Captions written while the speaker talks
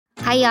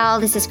Hi, y'all.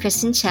 This is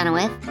Kristen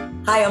Chenoweth.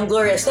 Hi, I'm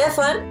Gloria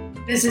Stefan.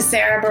 This is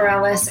Sarah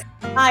Bareilles.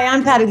 Hi,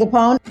 I'm Patty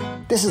Lapone.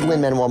 This is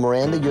Lin-Manuel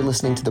Miranda. You're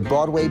listening to the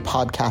Broadway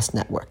Podcast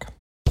Network.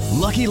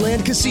 Lucky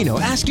Land Casino,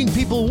 asking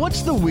people,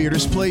 what's the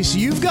weirdest place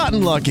you've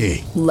gotten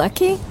lucky?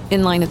 Lucky?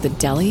 In line at the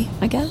deli,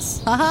 I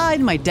guess? Aha,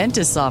 in my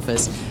dentist's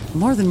office.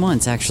 More than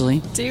once,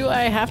 actually. Do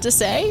I have to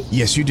say?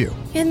 Yes, you do.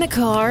 In the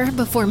car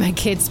before my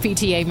kids'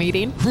 PTA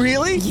meeting.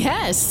 Really?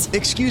 Yes.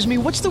 Excuse me,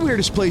 what's the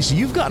weirdest place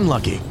you've gotten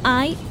lucky?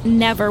 I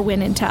never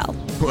win and tell.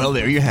 Well,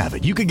 there you have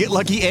it. You can get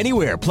lucky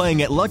anywhere,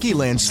 playing at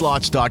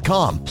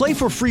LuckyLandSlots.com. Play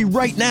for free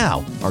right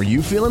now. Are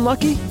you feeling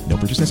lucky? No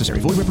purchase necessary.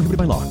 Void where prohibited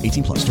by law.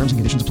 18 plus. Terms and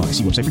conditions apply.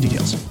 See website for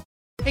details.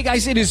 Hey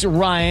guys, it is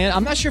Ryan.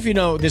 I'm not sure if you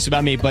know this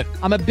about me, but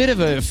I'm a bit of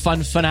a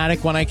fun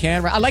fanatic when I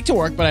can. I like to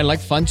work, but I like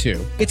fun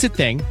too. It's a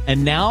thing.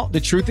 And now the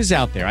truth is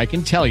out there. I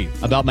can tell you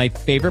about my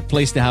favorite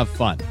place to have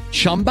fun.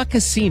 Chumba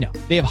Casino.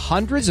 They have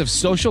hundreds of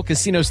social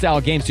casino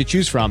style games to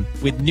choose from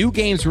with new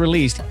games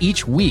released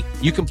each week.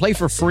 You can play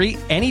for free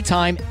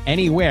anytime,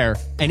 anywhere.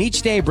 And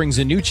each day brings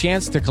a new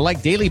chance to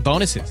collect daily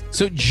bonuses.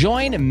 So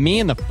join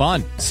me in the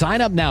fun.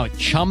 Sign up now at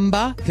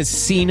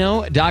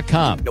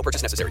ChumbaCasino.com. No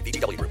purchase necessary.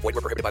 VGW Group. Void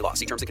where prohibited by law.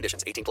 See terms and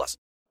conditions. 18 plus.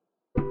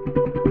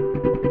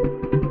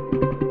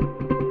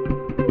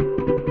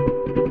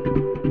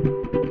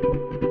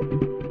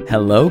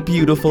 Hello,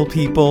 beautiful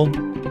people.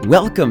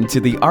 Welcome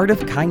to The Art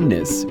of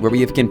Kindness, where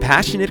we have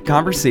compassionate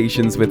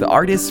conversations with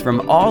artists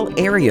from all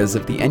areas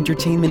of the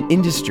entertainment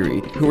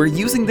industry who are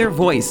using their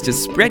voice to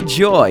spread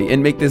joy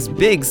and make this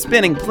big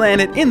spinning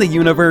planet in the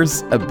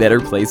universe a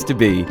better place to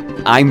be.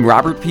 I'm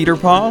Robert Peter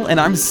Paul, and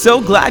I'm so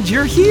glad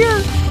you're here.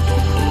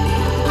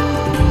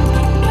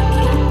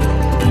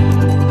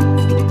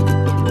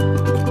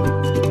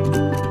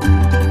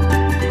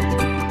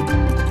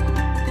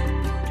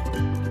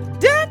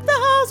 Deck the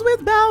halls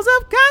with boughs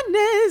of kindness.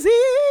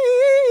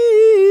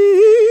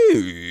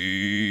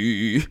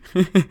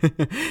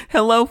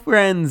 Hello,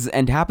 friends,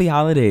 and happy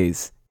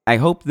holidays. I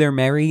hope they're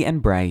merry and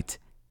bright.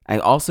 I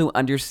also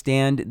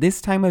understand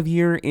this time of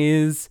year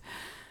is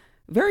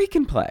very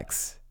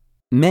complex.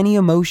 Many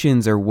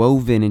emotions are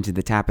woven into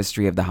the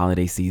tapestry of the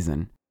holiday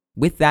season.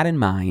 With that in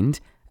mind,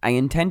 I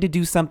intend to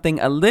do something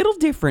a little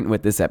different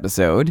with this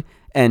episode,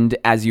 and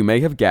as you may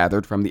have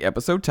gathered from the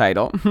episode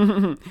title,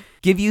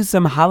 give you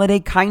some holiday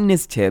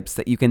kindness tips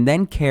that you can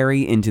then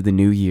carry into the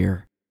new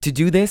year. To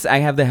do this, I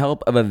have the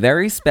help of a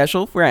very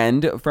special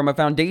friend from a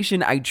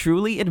foundation I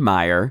truly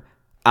admire.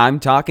 I'm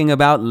talking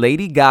about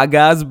Lady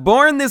Gaga's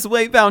Born This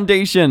Way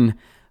Foundation.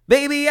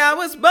 Baby, I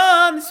was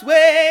born this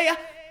way.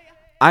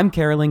 I'm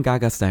Carolyn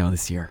Gaga style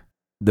this year.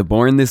 The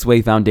Born This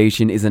Way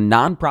Foundation is a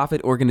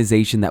nonprofit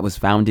organization that was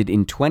founded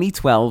in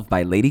 2012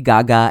 by Lady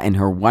Gaga and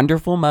her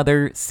wonderful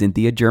mother,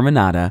 Cynthia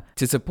Germanata,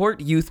 to support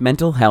youth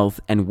mental health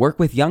and work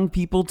with young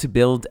people to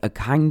build a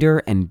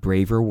kinder and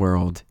braver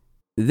world.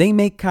 They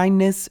make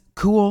kindness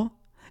cool.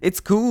 It's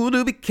cool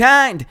to be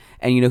kind.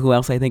 And you know who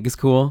else I think is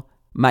cool?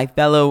 My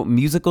fellow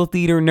musical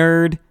theater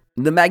nerd,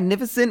 the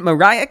magnificent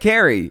Mariah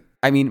Karis.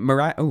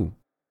 Mariah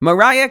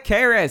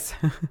Karis.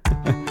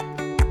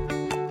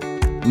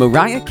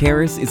 Mariah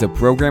Karis is a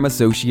program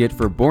associate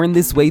for Born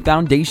This Way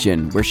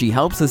Foundation, where she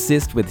helps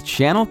assist with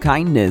Channel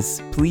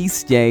Kindness, Please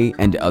Stay,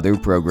 and other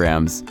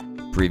programs.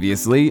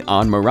 Previously,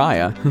 on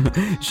Mariah,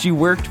 she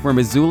worked for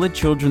Missoula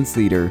Children's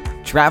Theater,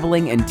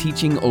 traveling and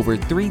teaching over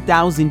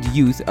 3,000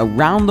 youth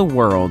around the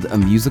world a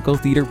musical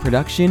theater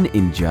production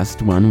in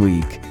just 1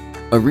 week.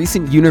 A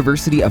recent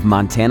University of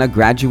Montana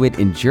graduate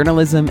in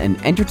journalism and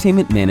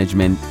entertainment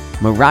management,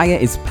 Mariah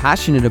is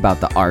passionate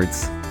about the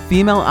arts,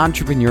 female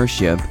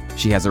entrepreneurship,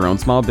 she has her own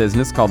small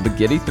business called The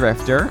Giddy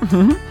Thrifter,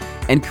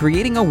 and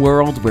creating a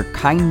world where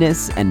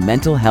kindness and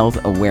mental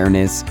health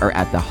awareness are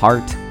at the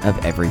heart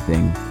of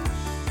everything.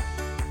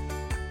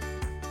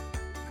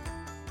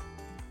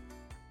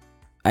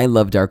 I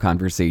loved our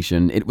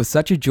conversation. It was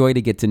such a joy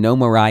to get to know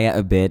Mariah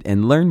a bit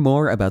and learn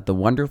more about the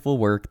wonderful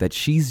work that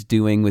she's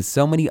doing with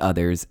so many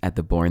others at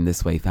the Born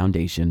This Way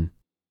Foundation.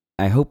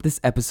 I hope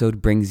this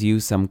episode brings you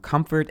some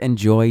comfort and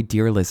joy,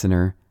 dear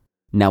listener.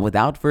 Now,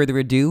 without further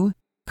ado,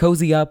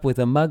 cozy up with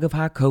a mug of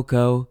hot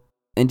cocoa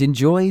and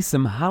enjoy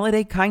some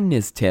holiday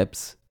kindness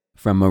tips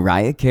from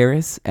Mariah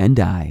Karis and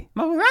I.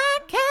 Mariah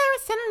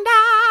Karis and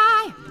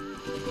I.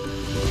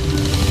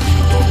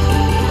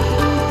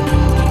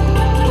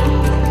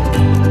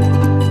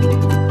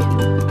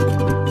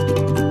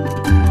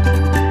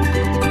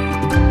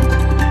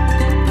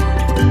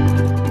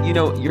 You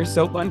know, you're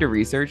so fun to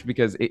research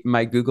because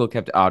my Google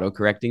kept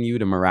auto-correcting you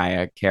to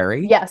Mariah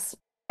Carey. Yes.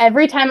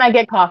 Every time I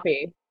get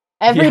coffee,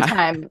 every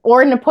time,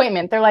 or an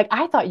appointment, they're like,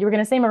 I thought you were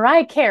going to say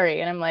Mariah Carey.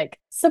 And I'm like,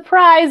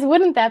 surprise,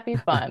 wouldn't that be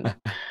fun?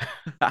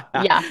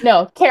 Yeah,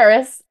 no,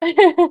 Karis.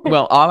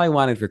 Well, all I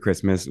wanted for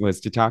Christmas was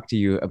to talk to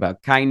you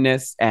about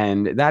kindness,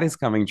 and that is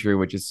coming true,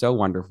 which is so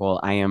wonderful.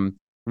 I am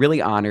really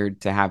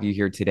honored to have you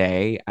here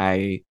today.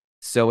 I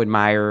so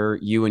admire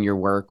you and your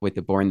work with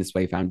the Born This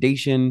Way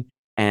Foundation.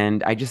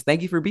 And I just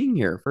thank you for being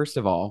here, first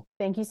of all.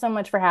 Thank you so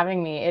much for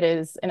having me. It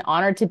is an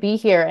honor to be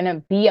here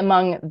and be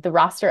among the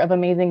roster of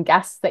amazing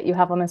guests that you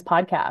have on this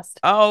podcast.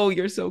 Oh,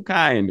 you're so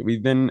kind.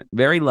 We've been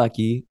very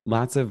lucky.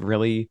 Lots of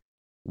really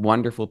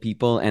wonderful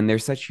people, and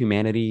there's such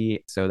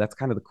humanity. So that's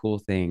kind of the cool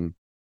thing,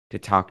 to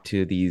talk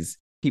to these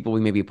people we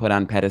maybe put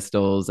on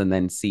pedestals and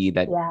then see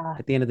that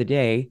at the end of the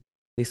day,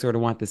 they sort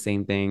of want the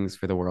same things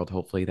for the world,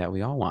 hopefully, that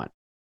we all want,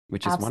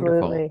 which is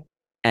wonderful.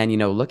 And,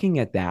 looking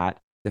at that,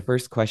 the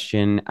first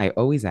question I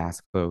always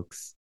ask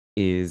folks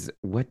is,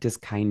 what does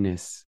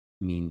kindness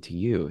mean to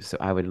you? So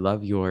I would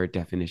love your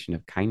definition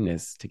of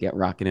kindness to get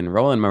rocking and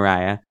rolling,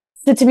 Mariah.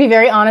 So to be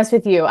very honest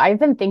with you, I've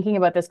been thinking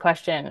about this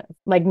question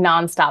like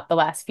nonstop the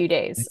last few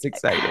days. It's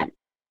exciting.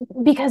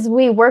 Because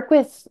we work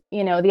with,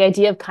 the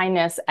idea of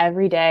kindness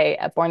every day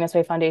at Born This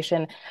Way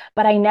Foundation,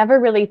 but I never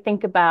really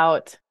think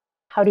about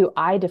how do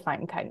I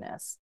define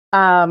kindness.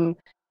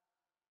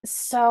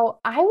 So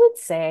I would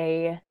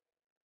say,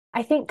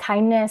 I think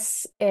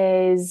kindness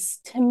is,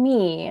 to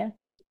me,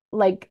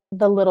 like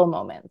the little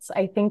moments.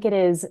 I think it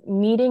is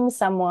meeting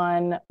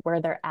someone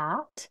where they're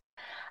at,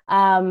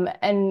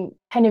 and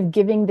kind of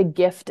giving the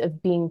gift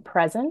of being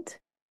present,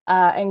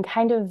 and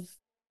kind of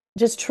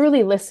just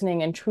truly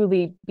listening and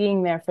truly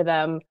being there for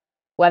them,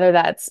 whether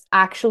that's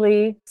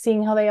actually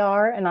seeing how they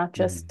are and not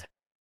just,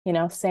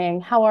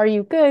 saying, how are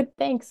you? Good,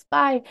 thanks,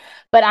 bye.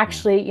 But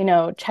actually,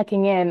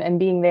 checking in and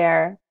being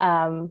there.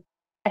 I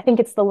think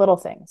it's the little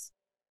things.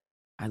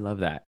 I love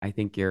that. I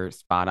think you're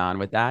spot on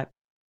with that.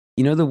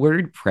 The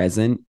word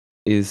present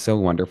is so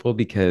wonderful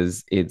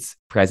because it's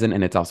present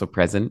and it's also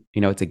present.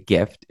 It's a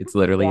gift. It's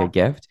literally a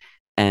gift.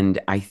 And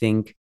I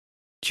think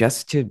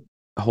just to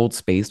hold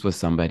space with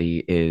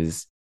somebody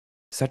is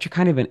such a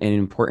kind of an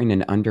important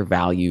and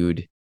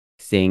undervalued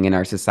thing in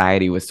our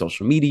society with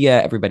social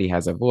media. Everybody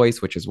has a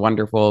voice, which is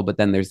wonderful. But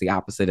then there's the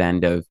opposite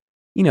end of,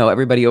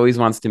 everybody always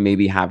wants to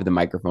maybe have the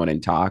microphone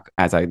and talk,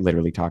 as I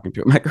literally talk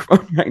into a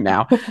microphone right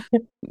now.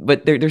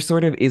 But there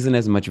sort of isn't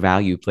as much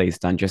value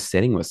placed on just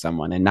sitting with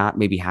someone and not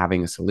maybe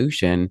having a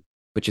solution,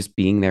 but just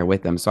being there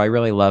with them. So I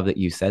really love that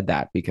you said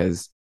that,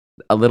 because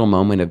a little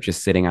moment of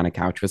just sitting on a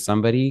couch with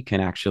somebody can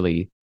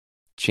actually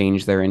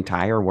change their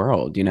entire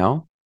world,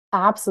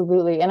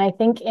 Absolutely. And I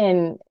think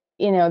in,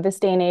 this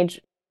day and age,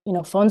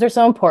 phones are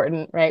so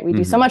important, right? We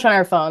do so much on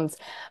our phones,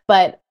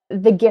 but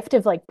the gift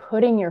of like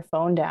putting your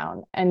phone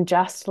down and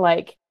just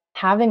like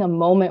having a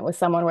moment with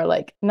someone where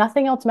like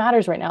nothing else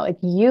matters right now. Like,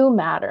 you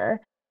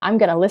matter. I'm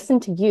going to listen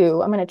to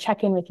you. I'm going to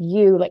check in with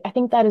you. Like, I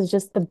think that is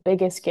just the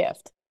biggest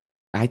gift.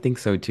 I think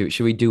so too.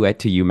 Should we duet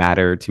to You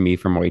Matter to Me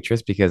from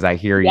Waitress? Because I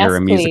hear you're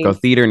a musical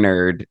theater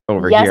nerd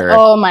over here.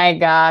 Oh my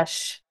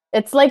gosh.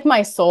 It's like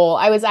my soul.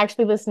 I was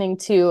actually listening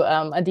to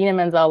Adina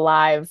Menzel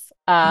live,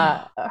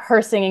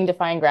 her singing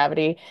Defying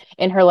Gravity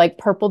in her like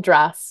purple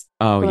dress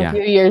from a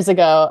few years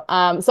ago.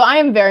 So I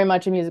am very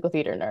much a musical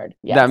theater nerd.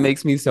 Yes. That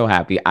makes me so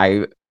happy.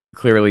 I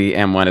clearly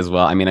am one as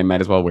well. I mean, I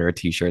might as well wear a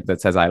t-shirt that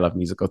says I love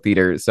musical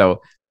theater.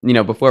 So,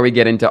 before we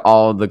get into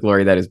all the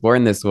glory that is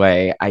Born This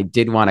Way, I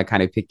did want to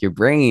kind of pick your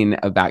brain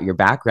about your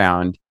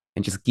background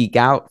and just geek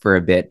out for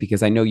a bit,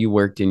 because I know you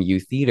worked in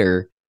youth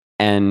theater.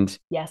 And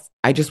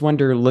I just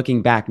wonder,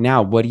 looking back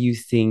now, what do you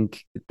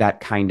think that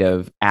kind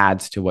of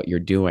adds to what you're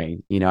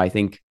doing? I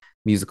think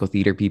musical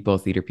theater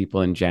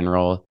people in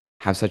general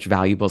have such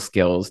valuable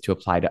skills to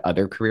apply to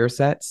other career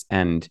sets.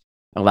 And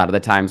a lot of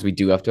the times we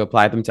do have to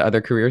apply them to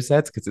other career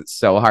sets because it's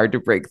so hard to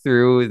break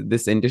through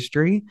this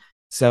industry.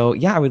 So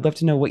I would love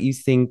to know what you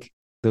think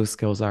those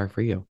skills are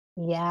for you.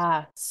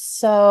 Yeah.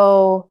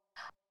 So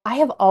I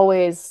have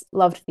always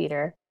loved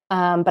theater.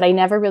 But I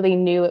never really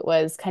knew it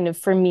was kind of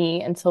for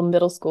me until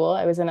middle school.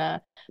 I was in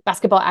a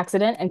basketball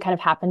accident and kind of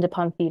happened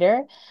upon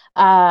theater.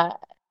 And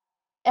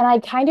I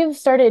kind of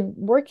started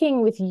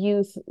working with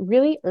youth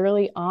really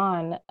early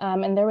on.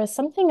 And there was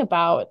something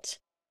about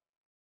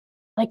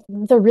like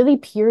the really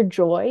pure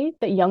joy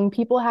that young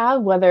people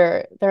have,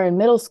 whether they're in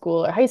middle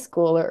school or high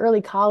school or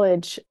early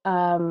college.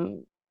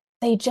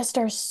 They just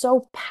are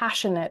so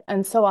passionate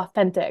and so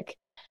authentic.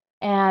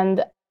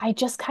 And I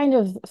just kind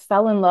of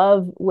fell in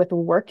love with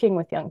working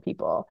with young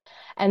people.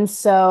 And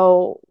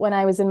so when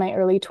I was in my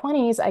early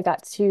 20s, I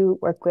got to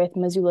work with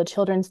Missoula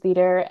Children's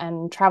Theater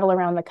and travel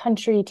around the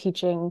country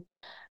teaching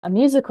a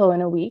musical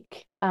in a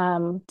week,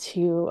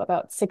 to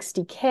about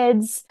 60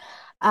 kids.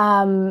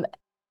 And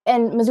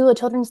Missoula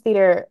Children's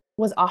Theater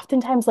was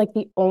oftentimes like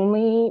the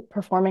only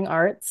performing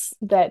arts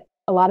that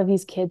a lot of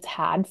these kids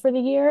had for the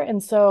year.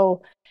 And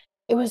so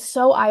it was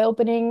so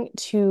eye-opening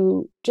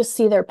to just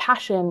see their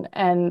passion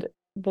and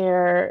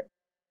their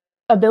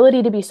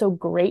ability to be so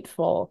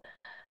grateful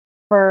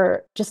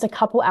for just a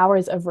couple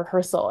hours of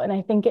rehearsal. And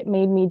I think it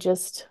made me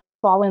just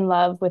fall in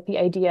love with the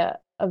idea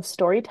of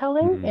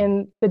storytelling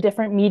and the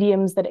different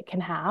mediums that it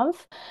can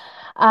have.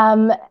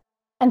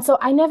 And so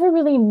I never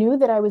really knew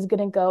that I was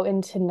going to go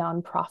into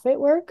nonprofit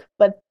work,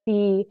 but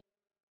the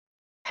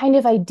kind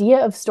of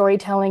idea of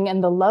storytelling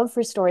and the love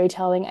for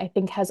storytelling, I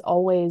think, has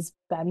always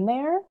been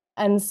there.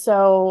 And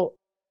so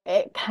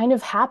it kind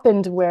of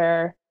happened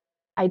where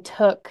I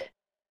took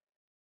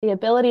the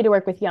ability to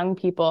work with young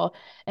people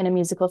in a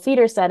musical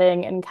theater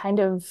setting, and kind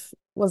of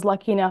was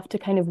lucky enough to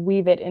kind of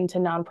weave it into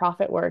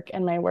nonprofit work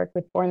and my work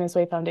with Born This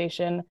Way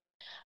Foundation.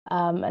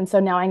 And so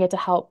now I get to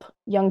help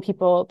young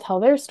people tell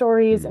their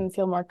stories and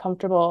feel more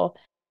comfortable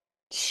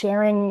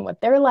sharing what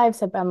their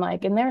lives have been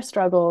like and their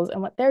struggles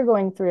and what they're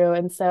going through.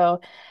 And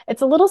so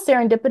it's a little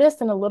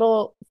serendipitous and a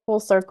little full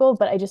circle,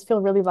 but I just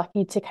feel really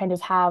lucky to kind of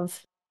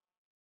have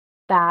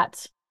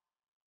that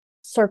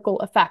circle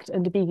effect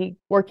and to be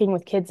working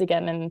with kids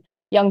again and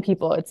young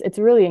people. It's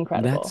really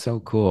incredible. That's so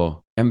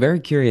cool. I'm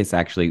very curious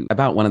actually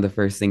about one of the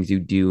first things you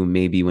do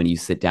maybe when you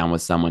sit down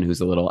with someone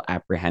who's a little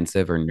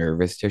apprehensive or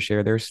nervous to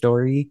share their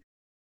story.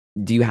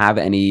 Do you have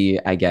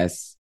any, I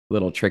guess,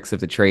 little tricks of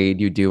the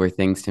trade you do or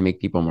things to make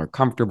people more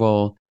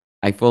comfortable?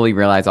 I fully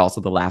realize also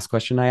the last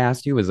question I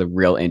asked you was a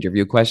real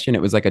interview question.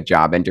 It was like a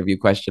job interview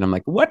question. I'm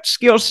like, what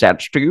skill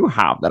sets do you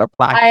have that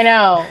apply? I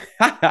know.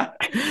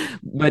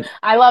 But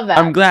I love that.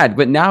 I'm glad.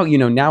 But now,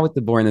 now with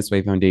the Born This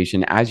Way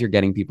Foundation, as you're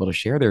getting people to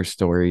share their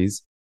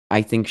stories,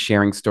 I think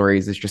sharing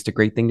stories is just a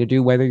great thing to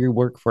do, whether you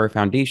work for a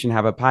foundation,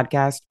 have a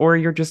podcast, or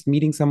you're just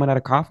meeting someone at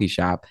a coffee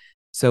shop.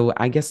 So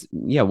I guess,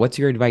 yeah, what's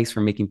your advice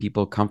for making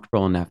people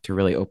comfortable enough to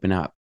really open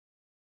up?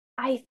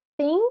 I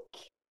think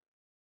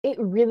it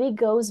really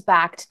goes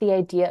back to the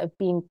idea of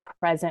being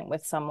present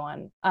with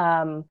someone,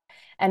 and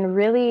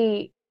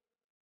really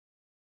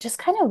just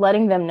kind of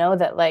letting them know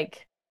that,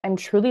 like, I'm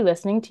truly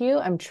listening to you.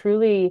 I'm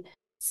truly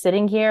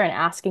sitting here and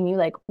asking you,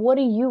 like, what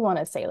do you want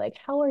to say? Like,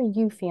 how are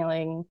you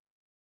feeling?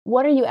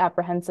 What are you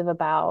apprehensive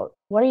about?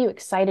 What are you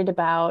excited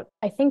about?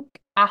 I think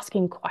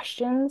asking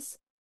questions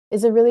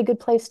is a really good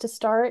place to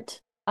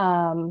start.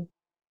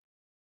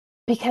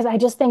 Because I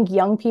just think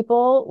young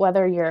people,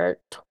 whether you're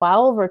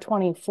 12 or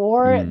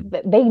 24,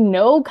 they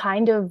know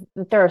kind of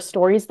that there are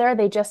stories there.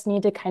 They just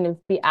need to kind of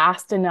be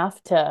asked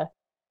enough to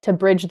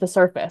bridge the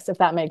surface, if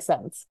that makes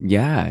sense.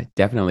 Yeah,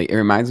 definitely. It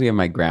reminds me of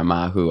my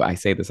grandma, who I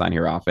say this on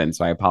here often,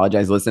 so I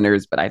apologize,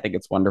 listeners, but I think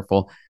it's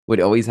wonderful.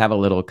 Would always have a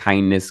little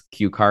kindness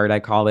cue card, I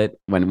call it.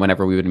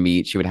 Whenever we would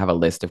meet, she would have a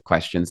list of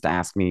questions to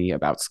ask me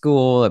about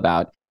school,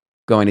 about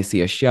going to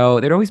see a show.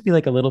 There'd always be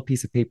like a little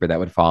piece of paper that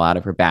would fall out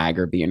of her bag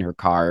or be in her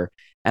car.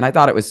 And I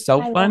thought it was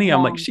so funny.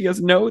 I'm like, she has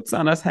notes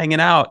on us hanging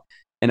out.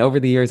 And over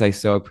the years, I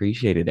so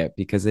appreciated it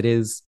because it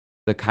is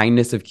the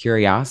kindness of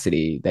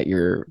curiosity that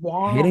you're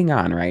hitting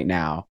on right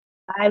now.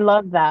 I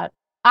love that.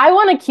 I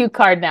want a cue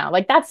card now.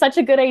 Like, that's such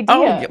a good idea.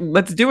 Oh,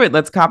 let's do it.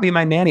 Let's copy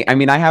my nanny. I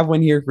mean, I have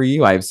one here for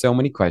you. I have so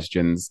many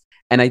questions.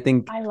 And I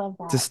think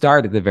to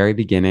start at the very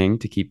beginning,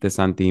 to keep this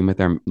on theme with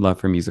our love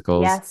for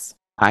musicals, yes.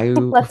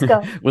 Let's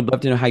go. Would love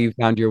to know how you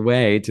found your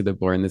way to the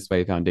Born This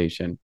Way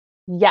Foundation.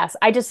 Yes,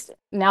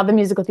 now the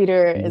musical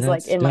theater is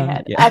like in my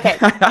head. Yeah. Okay.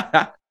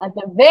 At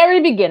the very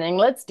beginning,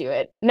 let's do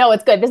it. No,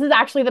 it's good. This is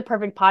actually the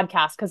perfect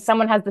podcast because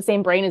someone has the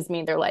same brain as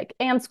me. They're like,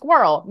 and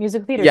squirrel,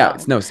 musical theater. Yeah,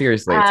 song. No,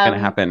 seriously, it's going to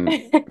happen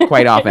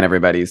quite often,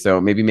 everybody.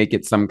 So maybe make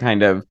it some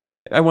kind of,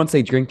 I won't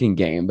say drinking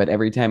game, but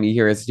every time you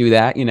hear us do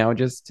that,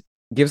 just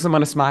give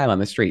someone a smile on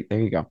the street. There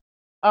you go.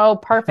 Oh,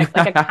 perfect.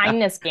 Like a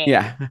kindness game.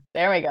 Yeah.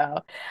 There we go.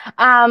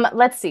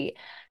 Let's see.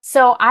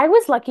 So I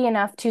was lucky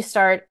enough to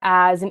start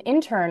as an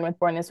intern with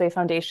Born This Way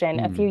Foundation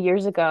a few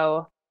years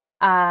ago.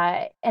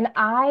 And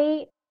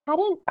I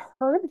hadn't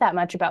heard that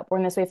much about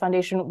Born This Way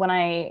Foundation when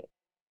I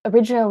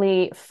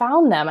originally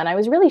found them. And I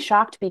was really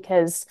shocked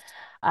because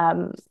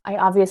I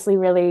obviously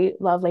really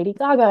love Lady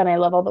Gaga and I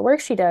love all the work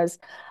she does.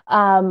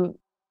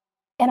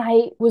 And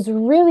I was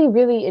really,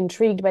 really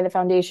intrigued by the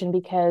foundation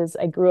because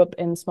I grew up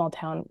in small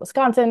town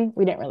Wisconsin.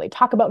 We didn't really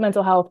talk about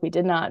mental health. We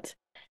did not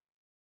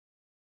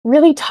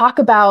really talk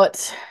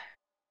about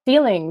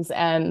feelings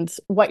and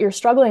what you're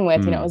struggling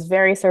with. It was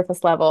very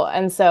surface level.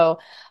 And so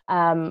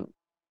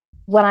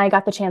when I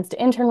got the chance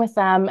to intern with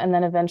them and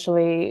then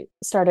eventually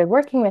started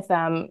working with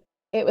them,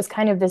 it was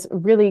kind of this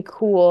really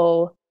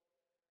cool,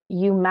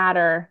 you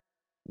matter,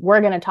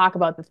 we're going to talk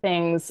about the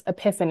things,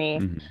 epiphany.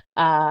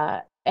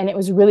 And it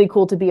was really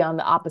cool to be on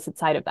the opposite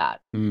side of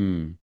that.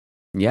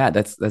 Yeah,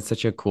 that's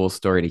such a cool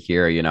story to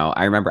hear.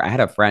 I remember I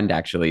had a friend,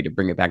 actually, to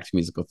bring it back to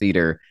musical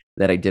theater,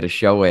 that I did a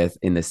show with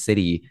in the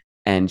city,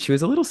 and she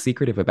was a little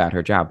secretive about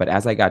her job. But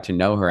as I got to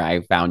know her,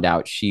 I found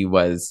out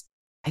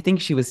I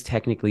think she was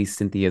technically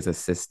Cynthia's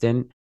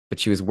assistant, but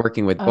she was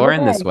working with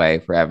Born This Way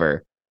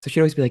forever. So she'd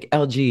always be like,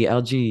 LG,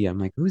 LG. I'm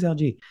like, who's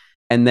LG?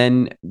 And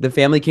then the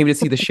family came to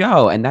see the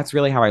show, and that's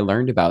really how I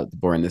learned about the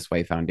Born This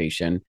Way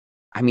Foundation.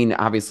 I mean,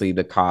 obviously,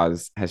 the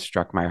cause has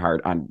struck my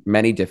heart on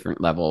many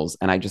different levels,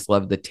 and I just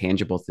love the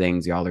tangible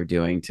things y'all are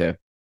doing to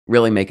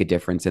really make a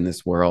difference in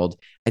this world.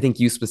 I think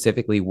you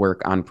specifically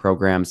work on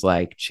programs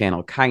like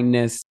Channel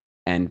Kindness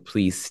and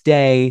Please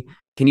Stay.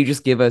 Can you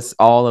just give us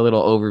all a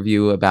little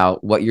overview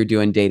about what you're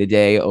doing day to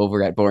day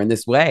over at Born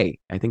This Way?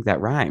 I think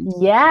that rhymed.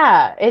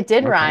 Yeah, it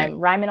did rhyme.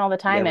 Rhyming all the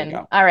time.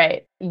 All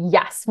right.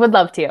 Yes, would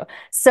love to.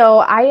 So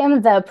I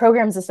am the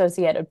programs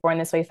associate at Born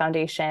This Way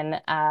Foundation,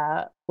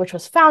 which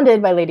was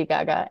founded by Lady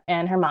Gaga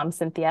and her mom,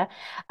 Cynthia.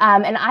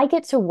 And I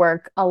get to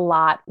work a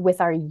lot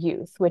with our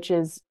youth, which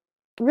is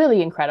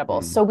really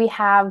incredible. So we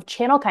have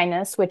Channel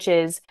Kindness, which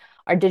is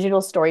our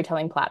digital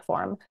storytelling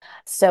platform.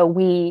 So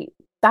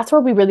that's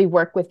where we really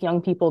work with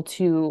young people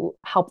to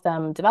help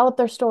them develop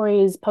their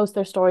stories, post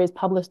their stories,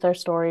 publish their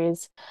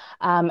stories.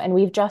 And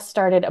we've just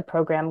started a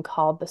program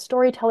called the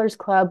Storytellers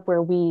Club,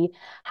 where we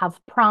have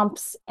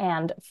prompts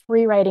and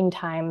free writing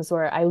times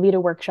where I lead a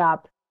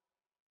workshop,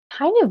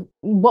 kind of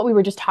what we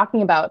were just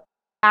talking about,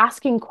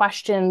 asking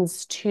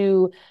questions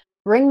to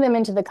bring them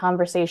into the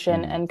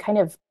conversation and kind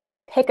of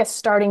pick a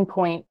starting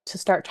point to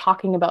start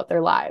talking about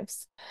their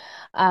lives.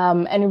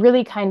 And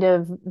really kind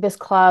of this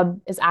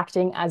club is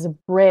acting as a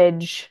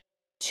bridge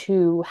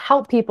to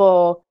help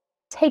people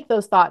take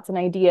those thoughts and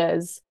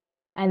ideas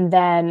and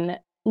then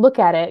look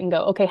at it and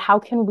go, okay, how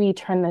can we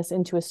turn this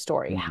into a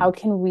story? How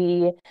can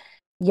we,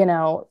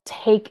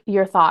 take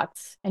your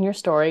thoughts and your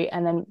story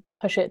and then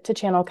push it to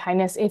channel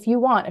kindness if you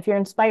want, if you're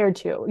inspired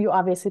to. You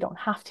obviously don't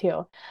have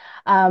to.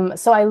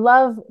 So I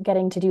love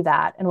getting to do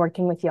that and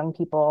working with young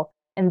people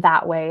in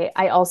that way.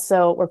 I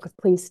also work with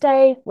Please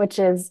Stay, which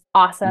is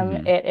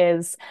awesome. It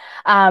is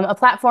a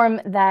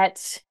platform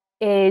that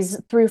is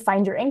through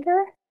Find Your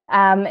Anchor.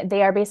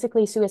 They are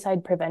basically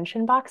suicide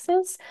prevention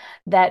boxes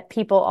that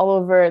people all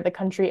over the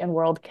country and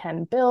world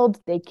can build.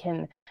 They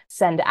can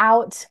send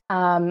out.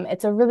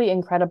 It's a really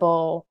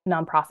incredible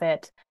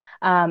nonprofit.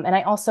 And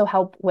I also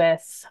help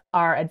with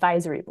our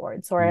advisory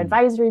board. So our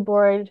advisory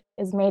board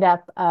is made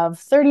up of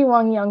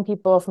 31 young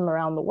people from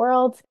around the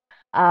world.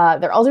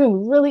 They're all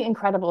doing really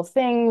incredible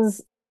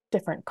things,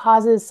 different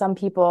causes. Some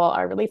people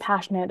are really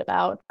passionate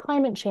about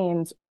climate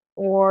change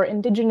or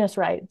Indigenous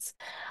rights,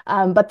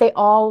 but they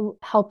all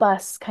help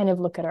us kind of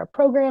look at our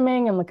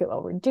programming and look at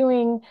what we're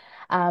doing.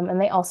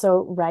 And they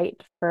also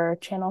write for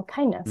Channel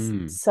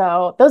Kindness.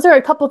 So those are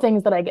a couple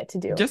things that I get to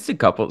do. Just a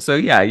couple. So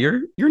yeah,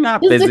 you're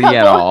not Just busy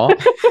at all.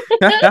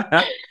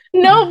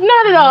 No,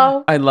 not at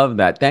all. I love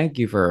that. Thank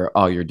you for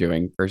all you're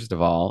doing, first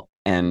of all.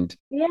 And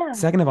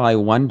second of all, I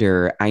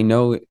wonder, I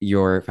know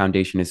your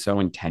foundation is so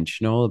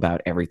intentional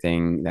about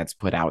everything that's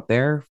put out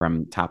there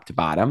from top to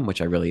bottom,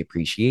 which I really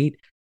appreciate.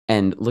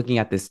 And looking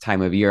at this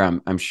time of year,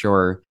 I'm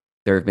sure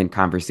there have been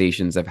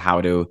conversations of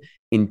how to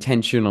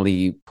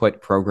intentionally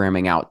put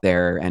programming out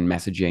there and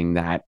messaging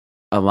that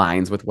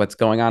aligns with what's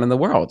going on in the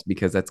world,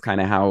 because that's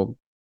kind of how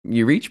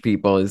you reach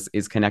people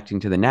is connecting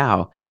to the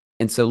now.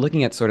 And so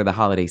looking at sort of the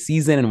holiday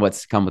season and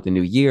what's to come with the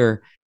new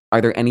year, are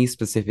there any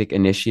specific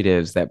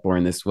initiatives that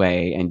Born This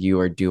Way and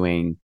you are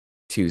doing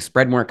to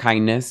spread more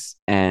kindness?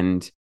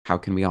 And how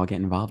can we all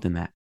get involved in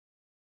that?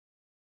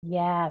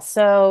 Yeah,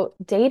 so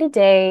day to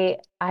day,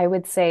 I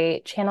would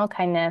say Channel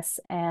Kindness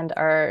and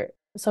our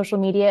social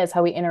media is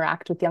how we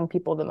interact with young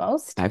people the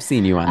most. I've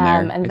seen you on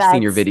there. And I've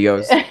seen your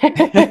videos.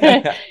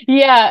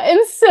 Yeah,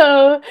 and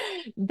so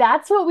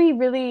that's what we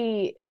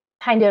really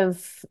kind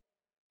of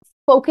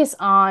focus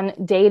on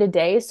day to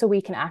day so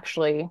we can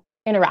actually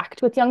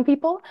interact with young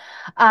people.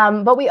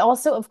 But we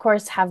also, of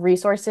course, have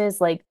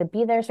resources like the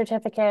Be There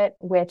certificate,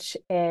 which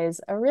is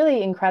a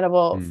really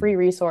incredible free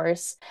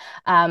resource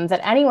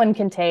that anyone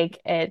can take.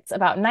 It's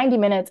about 90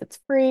 minutes. It's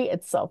free.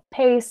 It's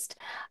self-paced.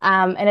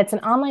 And it's an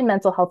online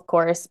mental health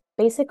course,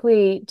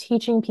 basically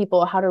teaching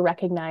people how to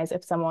recognize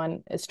if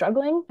someone is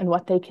struggling and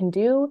what they can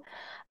do.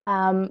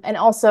 And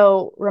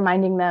also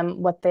reminding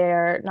them what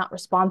they're not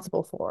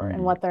responsible for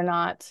and what they're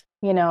not,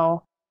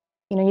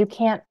 you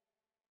can't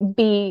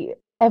be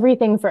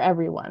everything for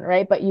everyone,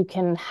 right? But you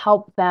can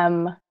help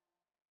them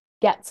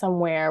get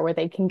somewhere where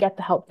they can get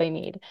the help they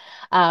need.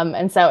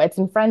 And so it's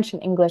in French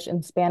and English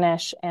and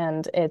Spanish,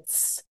 and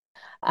it's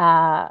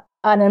an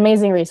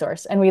amazing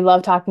resource. And we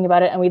love talking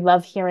about it, and we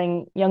love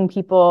hearing young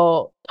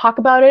people talk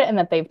about it and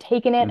that they've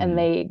taken it and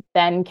they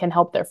then can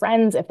help their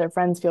friends if their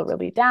friends feel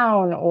really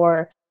down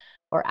or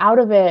out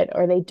of it,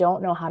 or they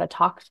don't know how to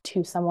talk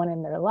to someone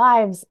in their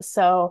lives.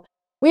 So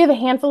we have a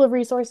handful of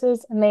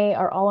resources, and they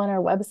are all on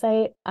our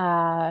website.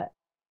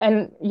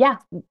 And yeah,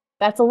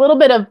 that's a little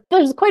bit of,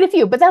 there's quite a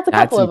few, but that's a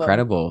couple of them. That's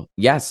incredible.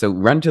 Yeah. So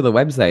run to the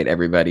website,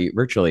 everybody.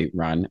 Virtually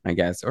run, I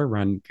guess, or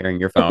run carrying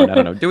your phone. I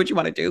don't know. Do what you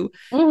want to do.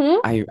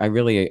 I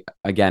really,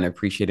 again,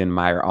 appreciate and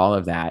admire all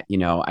of that.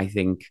 I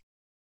think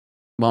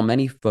while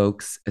many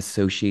folks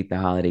associate the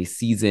holiday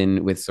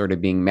season with sort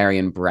of being merry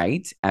and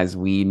bright, as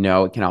we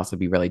know, it can also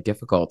be really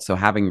difficult. So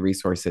having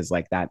resources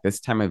like that this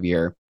time of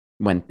year,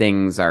 when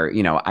things are,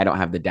 I don't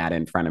have the data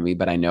in front of me,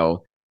 but I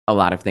know a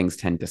lot of things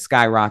tend to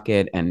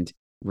skyrocket, and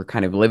we're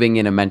kind of living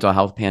in a mental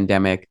health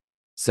pandemic.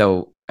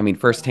 So, I mean,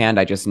 firsthand,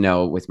 I just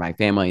know with my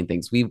family and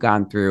things we've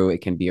gone through,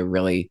 it can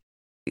be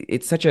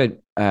it's such a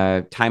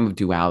time of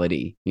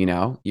duality.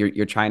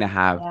 You're trying to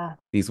have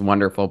these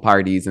wonderful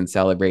parties and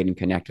celebrate and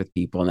connect with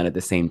people. And then at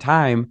the same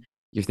time,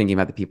 you're thinking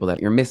about the people that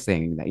you're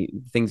missing,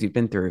 things you've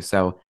been through.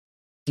 So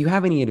do you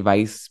have any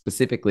advice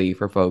specifically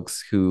for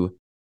folks who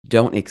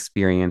don't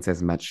experience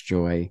as much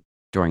joy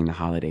during the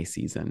holiday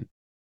season?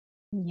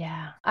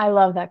 Yeah, I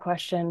love that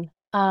question.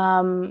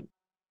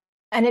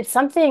 And it's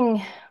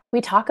something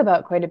we talk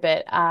about quite a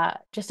bit,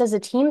 just as a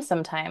team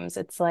sometimes.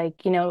 It's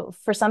like,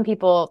 for some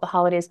people, the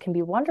holidays can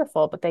be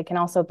wonderful, but they can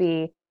also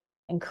be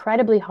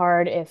incredibly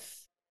hard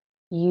if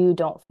you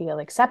don't feel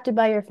accepted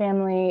by your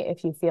family,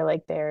 if you feel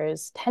like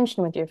there's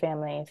tension with your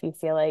family, if you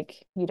feel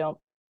like you don't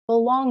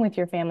belong with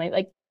your family,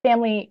 like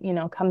family,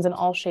 comes in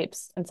all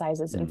shapes and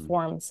sizes and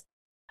forms.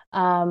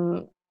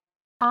 I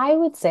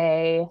would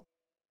say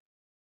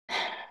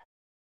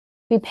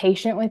be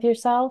patient with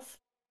yourself.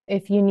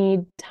 If you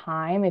need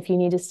time, if you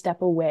need to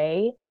step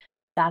away,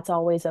 that's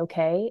always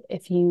okay.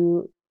 If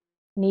you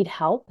need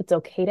help, it's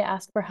okay to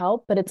ask for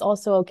help, but it's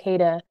also okay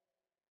to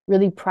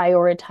really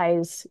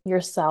prioritize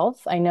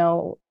yourself. I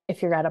know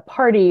if you're at a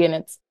party and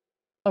it's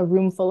a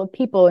room full of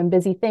people and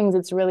busy things,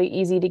 it's really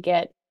easy to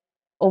get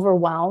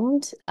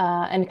overwhelmed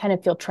and kind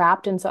of feel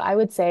trapped. And so I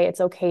would say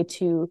it's okay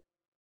to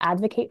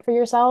advocate for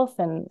yourself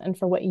and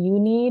for what you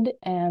need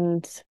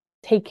and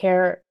take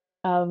care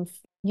of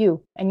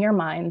you and your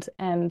mind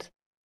and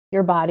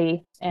your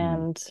body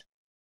and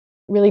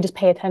really just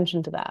pay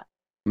attention to that.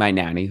 My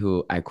nanny,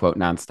 who I quote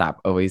nonstop,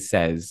 always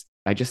says,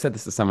 I just said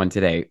this to someone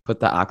today,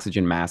 put the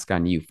oxygen mask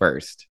on you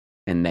first,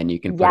 and then you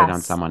can put it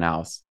on someone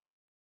else.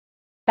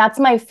 That's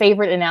my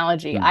favorite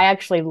analogy. I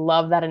actually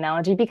love that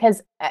analogy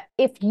because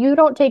if you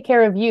don't take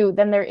care of you,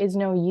 then there is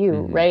no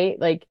you, right?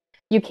 Like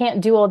you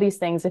can't do all these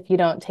things if you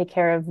don't take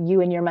care of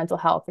you and your mental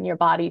health and your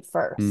body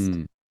first.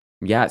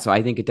 Yeah, so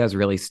I think it does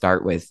really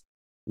start with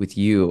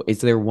you.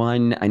 Is there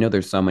one, I know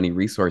there's so many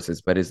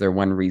resources, but is there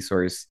one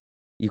resource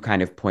you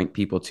kind of point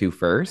people to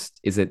first?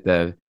 Is it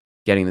the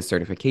getting the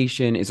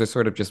certification? Is there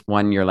sort of just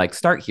one you're like,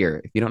 start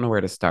here? If you don't know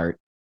where to start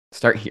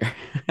here.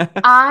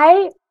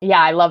 I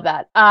love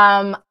that.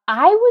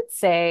 I would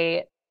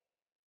say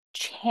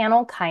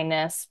channel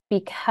kindness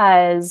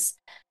because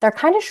they're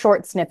kind of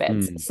short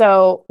snippets.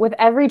 So with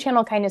every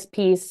channel kindness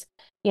piece,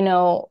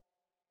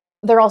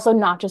 they're also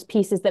not just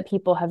pieces that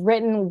people have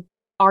written.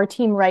 Our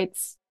team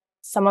writes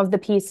some of the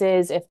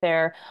pieces. If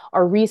there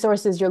are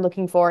resources you're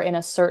looking for in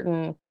a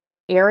certain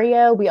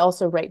area, we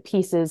also write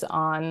pieces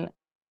on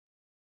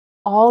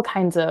all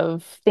kinds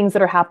of things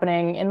that are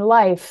happening in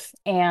life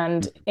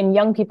and in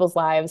young people's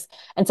lives.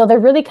 And so they're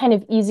really kind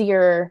of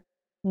easier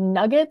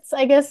nuggets,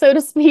 I guess, so to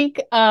speak,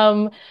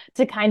 to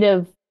kind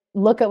of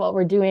look at what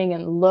we're doing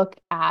and look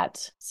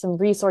at some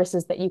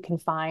resources that you can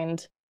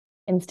find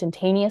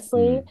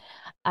instantaneously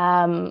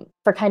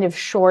for kind of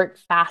short,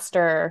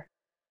 faster,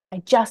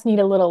 I just need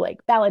a little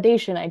like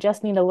validation. I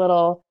just need a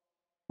little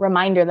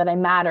reminder that I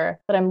matter,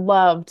 that I'm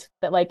loved,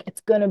 that like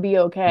it's gonna be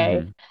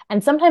okay.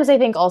 And sometimes I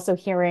think also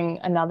hearing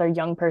another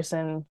young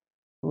person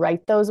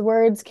write those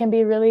words can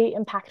be really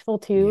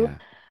impactful too.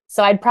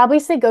 So I'd probably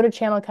say go to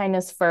Channel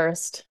Kindness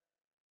first,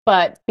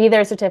 but Be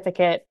There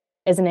Certificate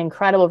is an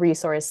incredible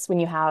resource when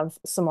you have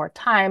some more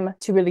time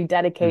to really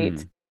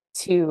dedicate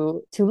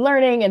to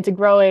learning and to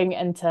growing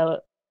and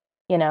to,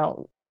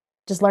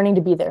 just learning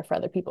to be there for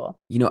other people.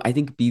 I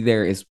think Be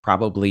There is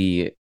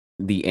probably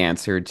the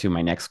answer to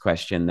my next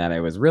question that I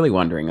was really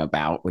wondering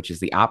about, which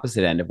is the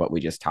opposite end of what we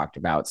just talked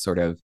about, sort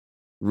of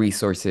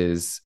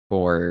resources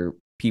for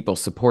people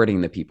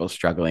supporting the people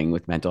struggling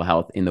with mental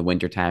health in the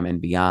wintertime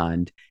and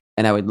beyond.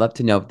 And I would love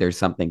to know if there's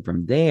something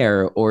from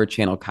there or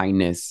Channel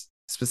Kindness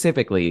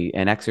specifically,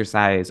 an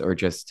exercise or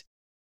just,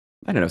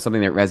 I don't know,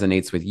 something that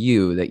resonates with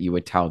you that you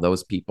would tell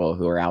those people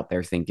who are out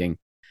there thinking,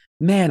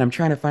 man, I'm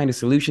trying to find a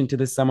solution to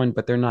this someone,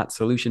 but they're not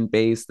solution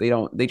based.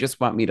 They just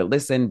want me to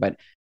listen, but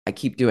I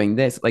keep doing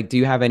this. Like, do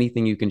you have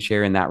anything you can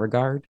share in that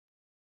regard?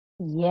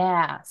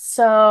 Yeah.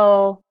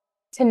 So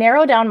to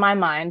narrow down my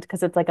mind,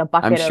 because it's like a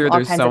bucket I'm of sure all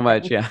there's kinds so of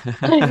much. things.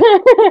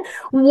 Yeah.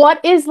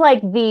 What is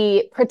like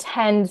the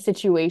pretend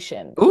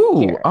situation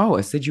here?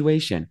 A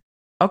situation.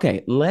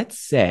 Okay. Let's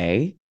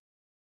say,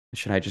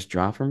 should I just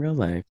draw from real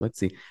life? Let's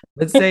see.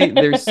 Let's say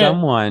there's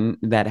someone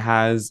that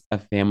has a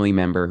family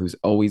member who's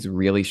always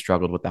really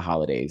struggled with the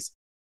holidays.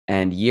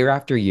 And year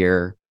after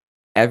year,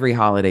 every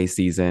holiday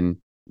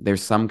season,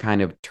 there's some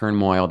kind of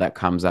turmoil that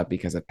comes up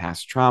because of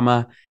past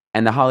trauma.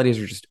 And the holidays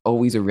are just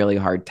always a really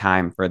hard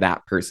time for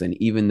that person,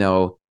 even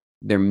though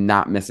they're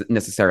not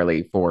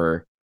necessarily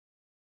for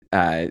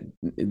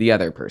the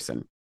other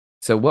person.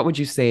 So what would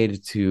you say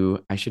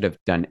I should have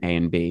done A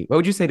and B. What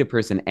would you say to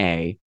person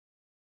A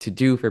to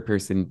do for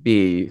person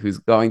B who's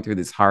going through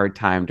this hard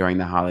time during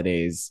the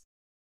holidays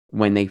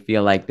when they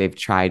feel like they've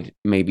tried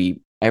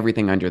maybe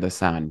everything under the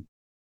sun?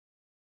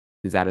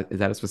 Is that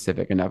a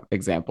specific enough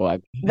example?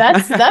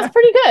 That's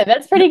pretty good.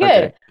 That's pretty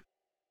good. Okay.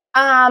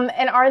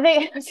 And are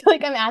they? I feel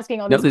like I'm asking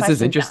all these questions. No, this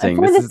is interesting.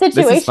 For the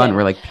situation, this is fun.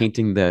 We're like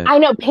painting the. I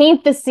know,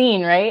 paint the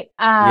scene, right?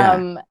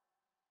 Yeah.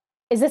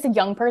 Is this a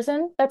young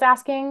person that's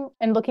asking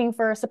and looking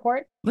for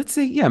support? Let's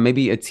say, yeah,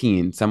 maybe a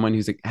teen, someone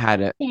who's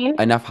had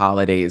enough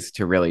holidays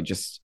to really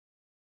just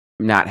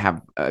not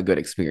have a good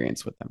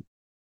experience with them.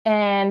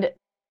 And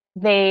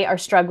they are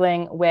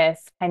struggling with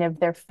kind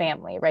of their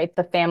family, right?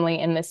 The family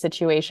in this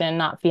situation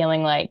not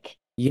feeling like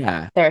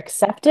they're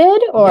accepted,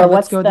 or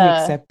let's go the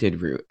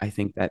accepted route. I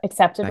think that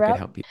accepted route could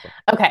help people.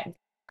 Okay.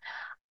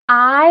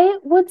 I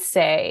would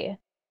say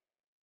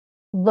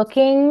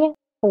looking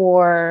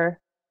for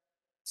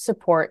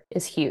support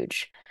is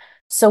huge.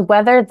 So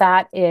whether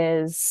that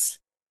is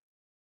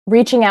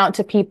reaching out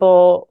to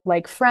people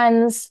like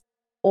friends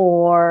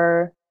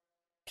or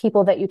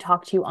people that you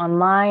talk to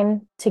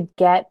online to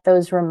get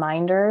those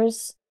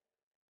reminders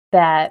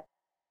that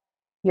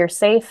you're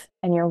safe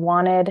and you're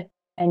wanted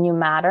and you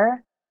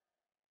matter.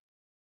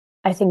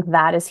 I think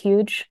that is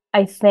huge.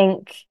 I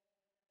think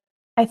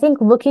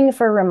looking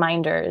for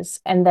reminders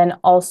and then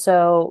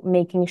also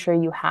making sure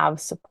you have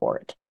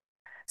support.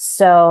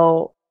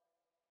 So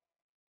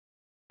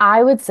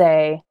I would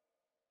say,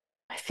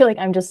 I feel like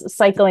I'm just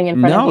cycling in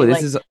front of you,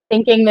 like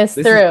thinking this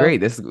through. This is great.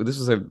 This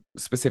was a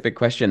specific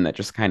question that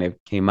just kind of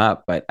came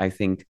up, but I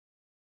think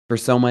for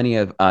so many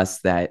of us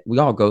that we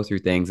all go through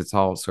things, it's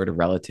all sort of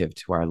relative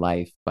to our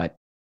life, but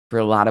for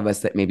a lot of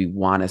us that maybe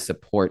want to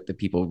support the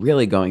people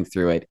really going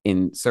through it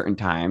in certain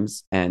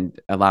times, and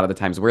a lot of the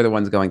times we're the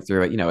ones going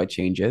through it, it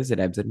changes, it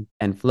ebbs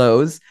and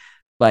flows,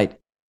 but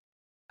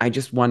I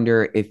just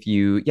wonder if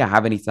you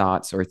have any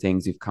thoughts or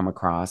things you've come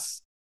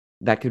across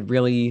that could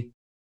really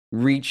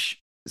reach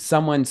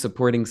someone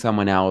supporting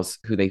someone else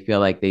who they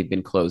feel like they've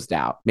been closed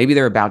out. Maybe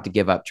they're about to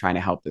give up trying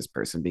to help this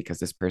person because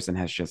this person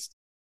has just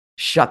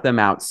shut them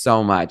out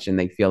so much, and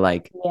they feel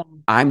like,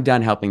 I'm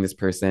done helping this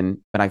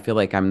person, but I feel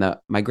like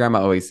my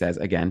grandma always says,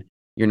 again,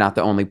 you're not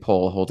the only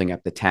pole holding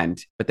up the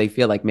tent, but they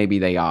feel like maybe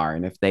they are.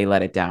 And if they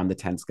let it down, the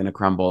tent's going to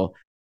crumble,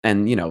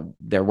 and,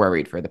 they're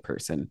worried for the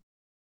person.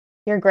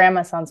 Your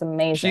grandma sounds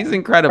amazing. She's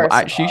incredible.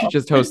 She should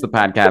just host the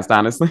podcast,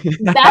 honestly.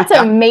 That's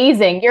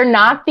amazing. You're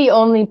not the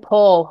only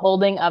pole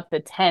holding up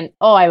the tent.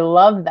 Oh, I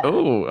love that.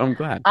 Oh, I'm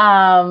glad.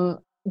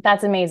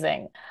 That's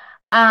amazing.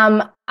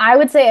 I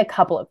would say a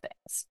couple of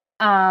things.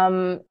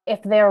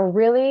 If they're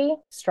really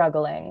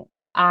struggling,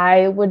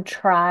 I would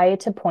try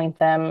to point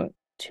them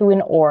to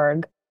an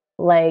org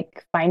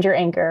like Find Your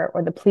Anchor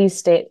or the Please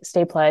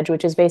Stay Pledge,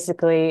 which is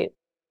basically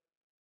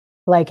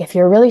like, if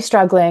you're really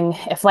struggling,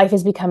 if life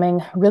is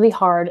becoming really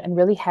hard and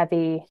really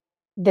heavy,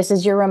 this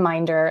is your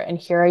reminder, and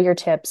here are your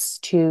tips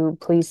to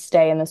please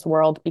stay in this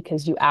world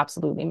because you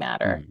absolutely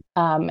matter,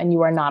 and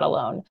you are not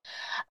alone.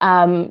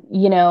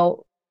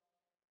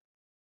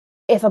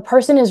 If a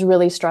person is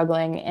really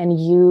struggling and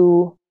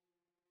you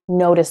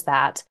notice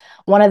that,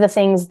 one of the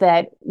things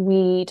that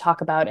we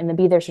talk about in the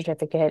Be There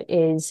certificate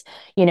is,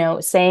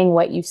 saying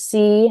what you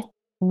see,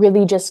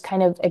 really just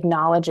kind of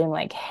acknowledging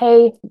like,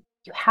 hey,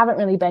 you haven't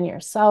really been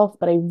yourself,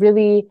 but I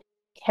really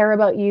care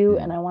about you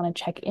and I want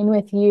to check in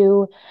with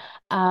you.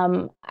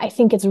 I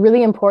think it's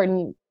really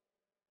important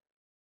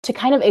to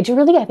it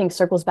really, I think,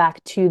 circles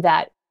back to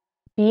that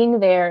being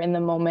there in the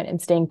moment and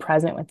staying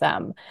present with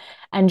them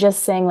and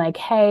just saying like,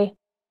 hey,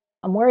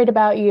 I'm worried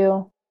about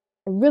you.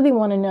 I really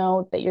want to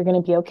know that you're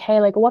going to be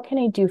okay. Like, what can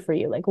I do for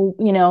you? Like,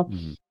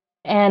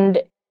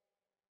 and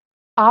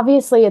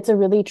obviously it's a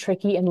really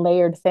tricky and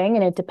layered thing,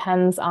 and it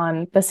depends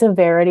on the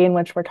severity in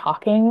which we're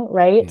talking,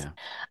 right?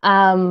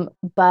 Yeah.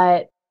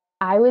 But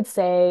I would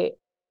say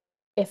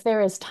if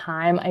there is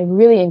time, I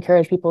really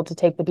encourage people to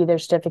take the Be There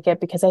certificate,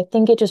 because I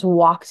think it just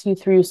walks you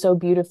through so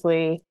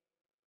beautifully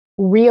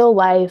real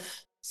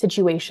life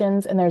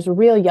situations. And there's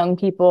real young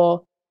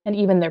people and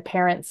even their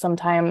parents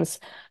sometimes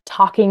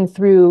talking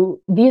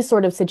through these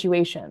sort of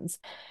situations,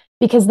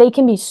 because they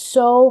can be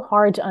so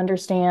hard to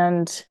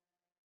understand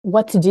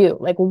what to do.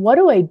 Like, what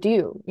do I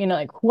do?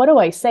 Like, what do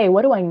I say?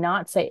 What do I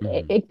not say?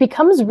 It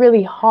becomes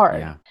really hard.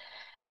 Yeah.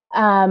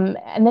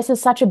 And this is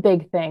such a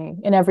big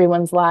thing in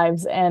everyone's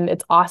lives. And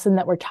it's awesome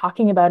that we're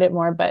talking about it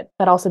more, but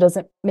that also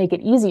doesn't make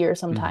it easier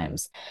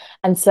sometimes.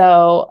 And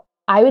so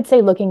I would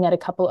say looking at a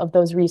couple of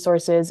those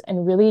resources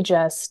and really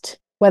just,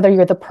 whether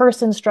you're the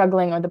person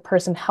struggling or the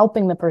person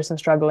helping the person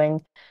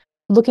struggling,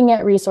 looking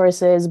at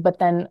resources, but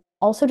then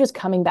also just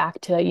coming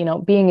back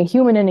to, being a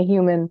human and a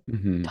human,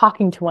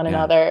 talking to one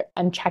another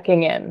and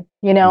checking in,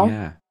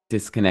 Yeah.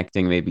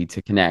 Disconnecting maybe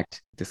to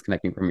connect,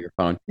 disconnecting from your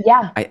phone.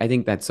 Yeah. I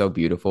think that's so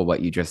beautiful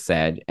what you just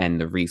said, and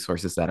the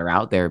resources that are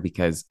out there,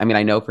 because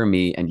I know for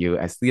me and you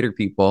as theater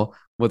people,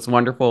 what's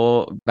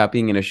wonderful about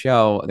being in a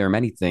show, there are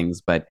many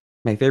things, but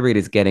my favorite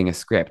is getting a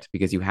script,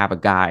 because you have a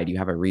guide, you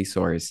have a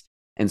resource.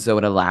 And so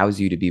it allows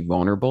you to be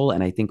vulnerable.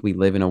 And I think we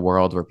live in a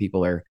world where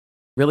people are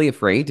really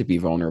afraid to be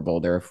vulnerable.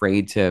 They're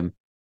afraid to,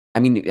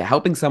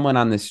 helping someone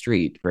on the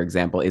street, for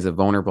example, is a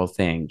vulnerable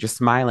thing. Just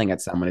smiling at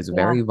someone is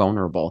very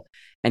vulnerable.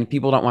 And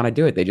people don't want to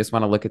do it. They just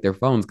want to look at their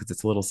phones because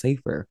it's a little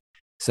safer.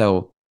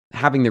 So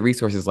having the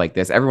resources like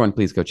this, everyone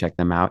please go check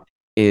them out,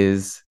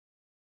 is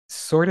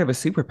sort of a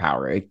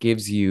superpower. It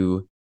gives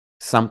you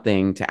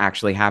something to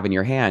actually have in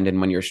your hand. And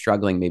when you're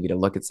struggling maybe to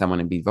look at someone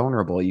and be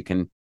vulnerable, you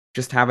can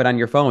just have it on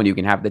your phone. You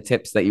can have the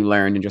tips that you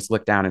learned and just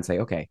look down and say,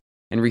 okay,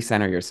 and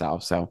recenter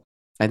yourself. So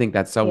I think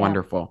that's so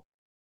wonderful.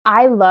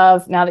 I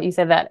love, now that you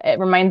said that, it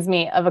reminds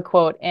me of a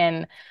quote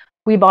in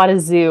We Bought a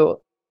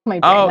Zoo. My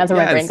brain, that's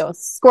where my brain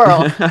goes.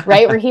 Squirrel,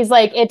 right? Where he's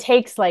like, it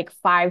takes like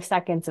 5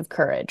 seconds of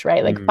courage,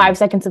 right? Like 5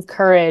 seconds of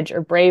courage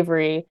or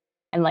bravery,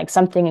 and like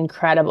something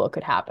incredible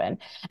could happen.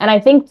 And I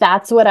think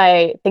that's what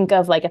I think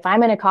of, like, if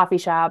I'm in a coffee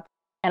shop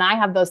and I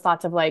have those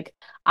thoughts of like,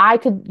 I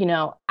could,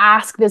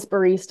 ask this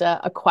barista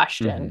a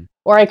question,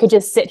 or I could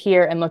just sit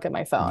here and look at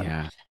my phone.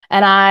 Yeah.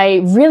 And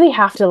I really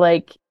have to,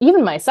 like,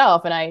 even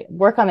myself, and I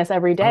work on this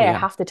every day, I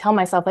have to tell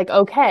myself like,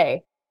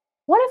 okay,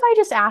 what if I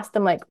just asked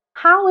them like,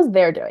 how is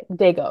their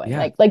day going?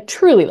 Yeah. Like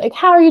truly, like,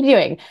 how are you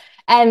doing?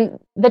 And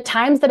the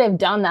times that I've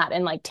done that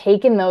and like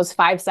taken those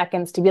 5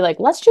 seconds to be like,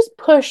 let's just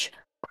push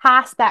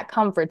past that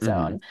comfort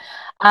zone,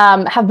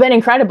 have been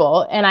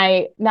incredible. And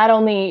I not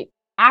only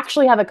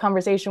actually have a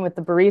conversation with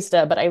the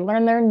barista, but I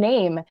learn their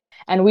name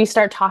and we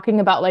start talking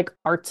about like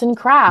arts and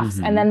crafts.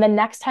 And then the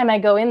next time I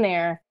go in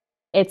there,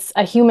 it's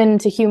a human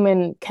to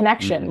human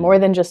connection more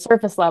than just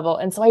surface level.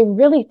 And so I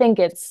really think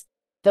it's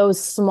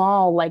those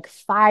small, like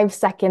 5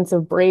 seconds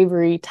of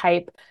bravery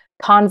type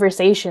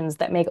conversations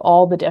that make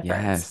all the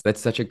difference. Yes, that's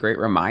such a great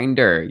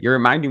reminder. You're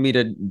reminding me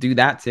to do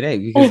that today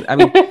because I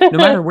mean, no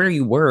matter where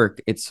you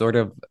work, it's sort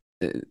of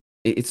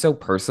it's so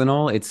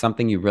personal. It's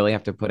something you really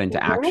have to put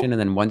into action, and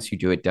then once you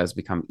do, it does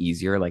become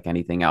easier. Like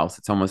anything else,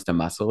 it's almost a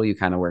muscle you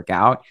kind of work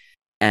out.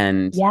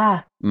 And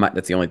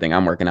that's the only thing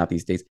I'm working out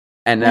these days.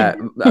 And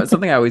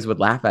something I always would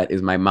laugh at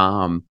is my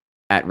mom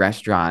at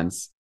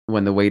restaurants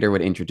when the waiter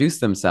would introduce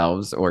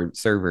themselves or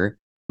server.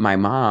 My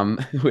mom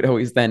would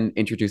always then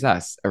introduce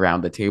us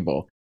around the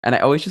table. And I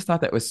always just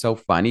thought that was so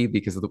funny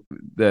because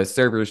the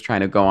server was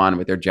trying to go on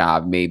with their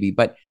job, maybe.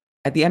 But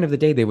at the end of the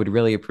day, they would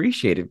really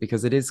appreciate it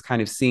because it is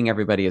kind of seeing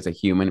everybody as a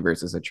human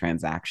versus a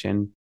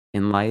transaction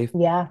in life.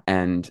 Yeah.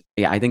 And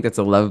yeah, I think that's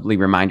a lovely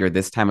reminder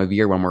this time of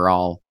year when we're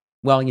all,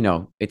 well, you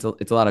know, it's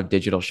a lot of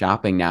digital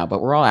shopping now,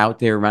 but we're all out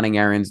there running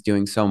errands,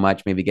 doing so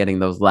much, maybe getting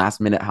those last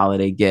minute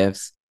holiday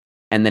gifts.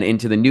 And then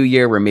into the new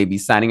year, we're maybe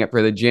signing up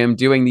for the gym,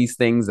 doing these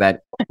things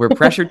that we're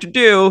pressured to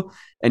do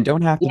and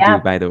don't have to do,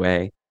 by the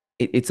way.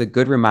 It's a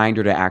good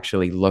reminder to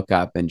actually look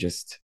up and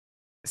just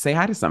say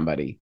hi to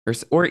somebody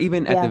or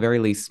even at the very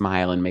least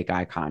smile and make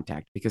eye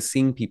contact, because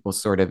seeing people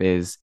sort of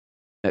is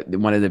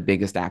one of the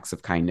biggest acts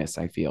of kindness,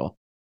 I feel.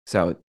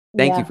 So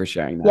thank you for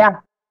sharing that. Yeah,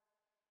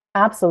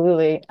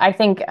 absolutely. I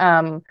think,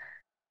 I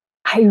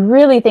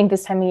really think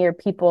this time of year,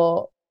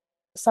 people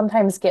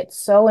sometimes get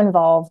so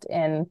involved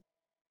in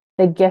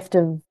the gift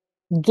of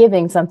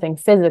giving something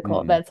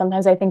physical that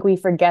sometimes I think we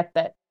forget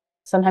that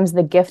sometimes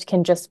the gift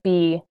can just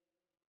be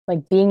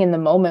like being in the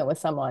moment with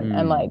someone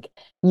and like,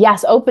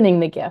 yes, opening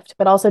the gift,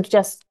 but also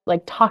just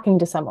like talking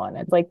to someone.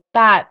 It's like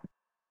that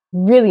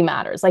really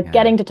matters. Like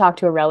getting to talk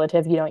to a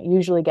relative you don't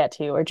usually get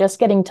to, or just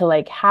getting to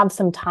like have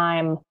some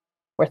time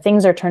where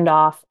things are turned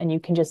off and you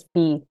can just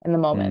be in the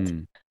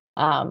moment.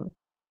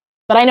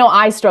 But I know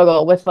I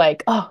struggle with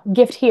like, oh,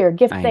 gift here,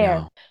 gift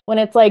there. When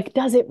it's like,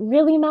 does it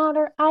really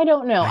matter? I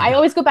don't know. I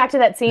always go back to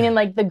that scene in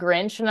like The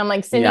Grinch, and I'm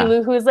like Cindy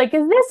Lou, who's like,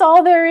 is this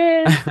all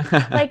there is?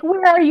 Like,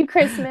 where are you,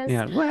 Christmas?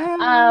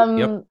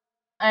 Well,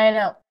 I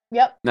know.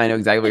 Yep. I know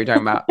exactly what you're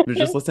talking about. I was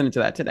just listening to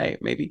that today,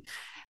 maybe.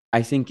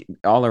 I think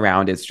all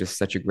around it's just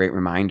such a great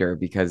reminder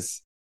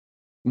because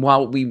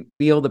while we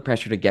feel the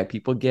pressure to get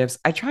people gifts,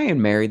 I try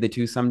and marry the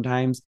two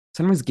sometimes.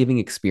 Sometimes giving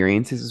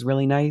experiences is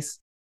really nice.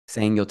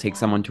 Saying you'll take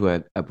someone to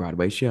a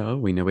Broadway show.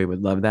 We know we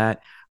would love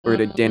that. Or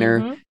to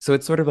dinner. So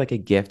it's sort of like a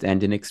gift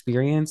and an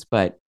experience.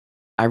 But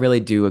I really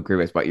do agree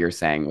with what you're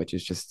saying, which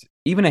is just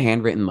even a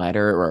handwritten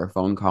letter or a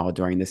phone call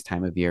during this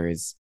time of year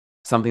is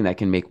something that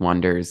can make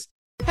wonders.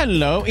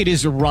 Hello, it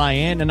is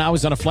Ryan, and I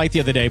was on a flight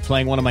the other day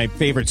playing one of my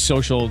favorite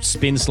social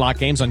spin slot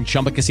games on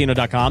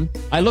ChumbaCasino.com.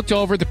 I looked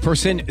over at the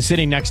person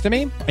sitting next to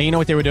me, and you know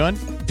what they were doing?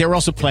 They were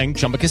also playing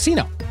Chumba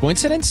Casino.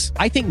 Coincidence?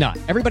 I think not.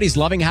 Everybody's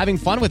loving having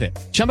fun with it.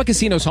 Chumba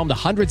Casino is home to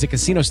hundreds of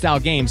casino-style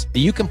games that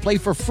you can play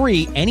for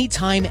free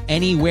anytime,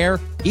 anywhere,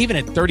 even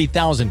at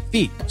 30,000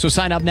 feet. So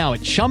sign up now at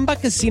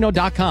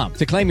ChumbaCasino.com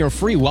to claim your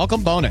free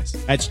welcome bonus.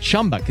 That's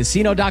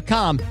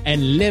ChumbaCasino.com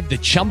and live the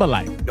Chumba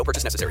life. No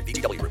purchase necessary.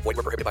 VGW. Void where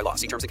prohibited by law.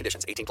 See terms and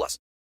conditions. 18+.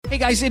 Hey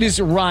guys, it is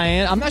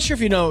Ryan. I'm not sure if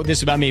you know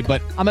this about me,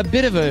 but I'm a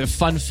bit of a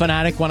fun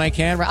fanatic when I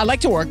can. I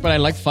like to work, but I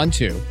like fun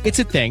too. It's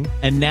a thing.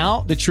 And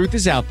now the truth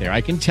is out there.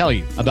 I can tell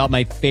you about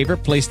my favorite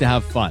place to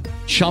have fun.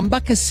 Chumba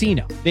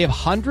Casino. They have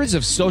hundreds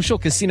of social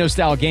casino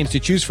style games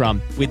to choose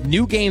from with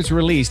new games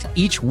released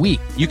each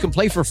week. You can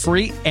play for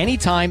free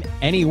anytime,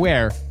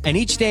 anywhere. And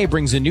each day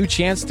brings a new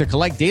chance to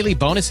collect daily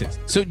bonuses.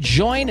 So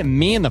join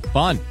me in the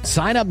fun.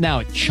 Sign up now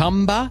at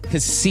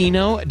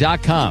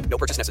ChumbaCasino.com. No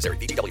purchase necessary.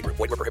 VGW. Void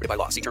where prohibited by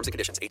law. See terms and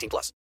conditions.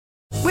 18+.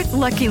 With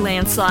Lucky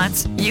Land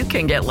Slots, you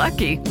can get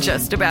lucky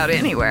just about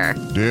anywhere.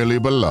 Dearly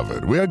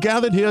beloved, we are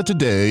gathered here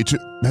today to...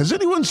 Has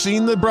anyone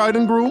seen the bride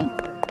and groom?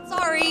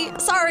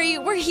 Sorry,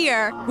 we're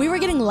here. We were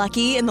getting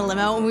lucky in the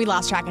limo and we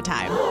lost track of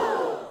time.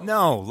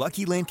 No,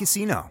 Lucky Land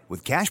Casino,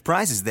 with cash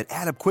prizes that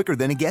add up quicker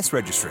than a guest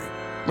registry.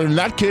 In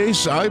that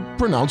case, I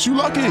pronounce you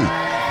lucky.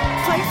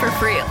 Play for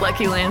free at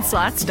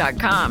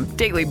LuckyLandSlots.com.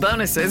 Daily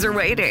bonuses are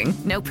waiting.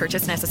 No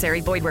purchase necessary.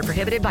 Void where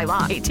prohibited by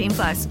law.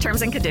 18+.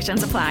 Terms and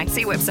conditions apply.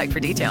 See website for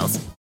details.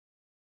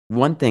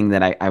 One thing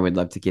that I would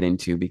love to get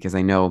into, because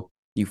I know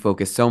you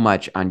focus so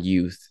much on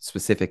youth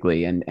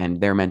specifically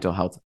and their mental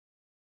health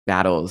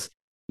battles.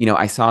 You know,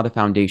 I saw the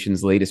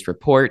foundation's latest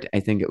report. I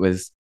think it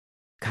was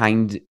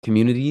Kind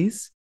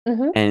Communities,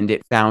 and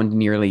it found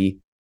nearly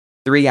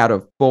 3 out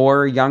of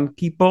 4 young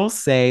people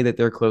say that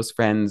their close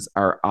friends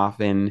are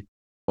often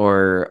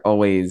or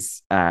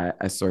always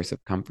a source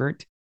of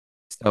comfort.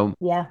 So,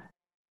 yeah,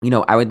 you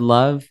know, I would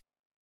love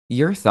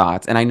Your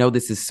thoughts, and I know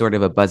this is sort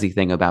of a buzzy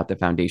thing about the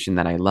foundation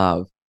that I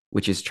love,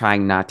 which is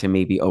trying not to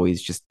maybe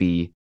always just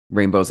be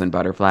rainbows and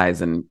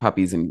butterflies and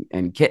puppies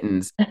and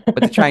kittens,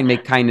 but to try and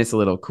make kindness a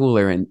little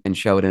cooler and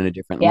show it in a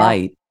different Yeah.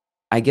 light.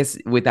 I guess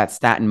with that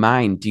stat in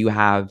mind, do you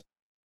have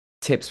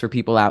tips for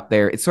people out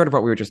there? It's sort of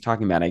what we were just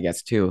talking about, I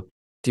guess, too,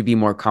 to be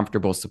more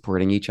comfortable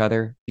supporting each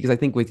other. Because I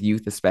think with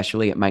youth,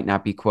 especially, it might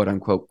not be quote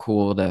unquote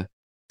cool to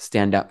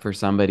stand up for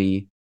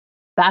somebody.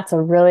 That's a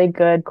really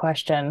good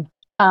question.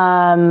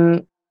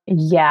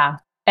 Yeah.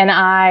 And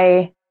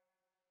I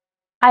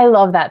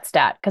love that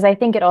stat because I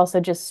think it also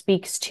just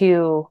speaks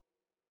to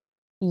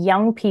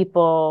young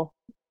people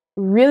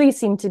really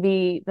seem to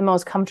be the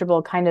most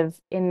comfortable kind of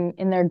in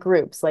their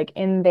groups, like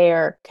in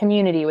their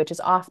community, which is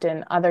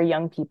often other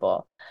young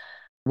people.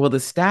 Well, the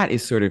stat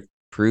is sort of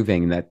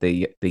proving that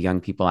the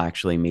young people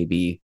actually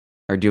maybe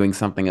are doing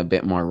something a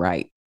bit more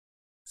right.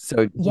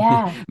 So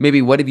Yeah.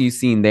 maybe what have you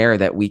seen there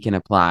that we can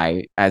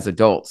apply as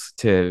adults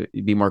to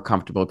be more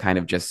comfortable kind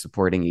of just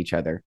supporting each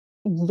other?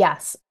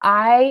 Yes.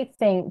 I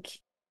think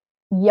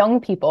young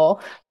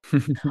people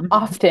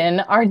often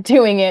are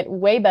doing it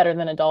way better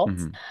than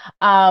adults.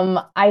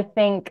 Mhm. I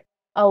think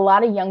a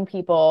lot of young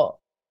people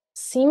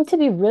seem to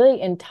be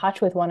really in touch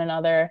with one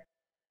another,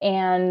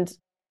 and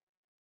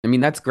I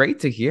mean, that's great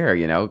to hear,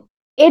 you know?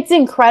 it's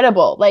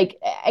incredible. Like,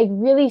 I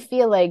really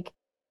feel like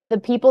the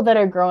people that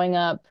are growing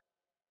up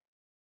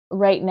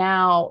right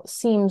now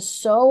seem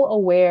so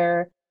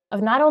aware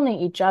of not only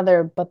each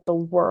other, but the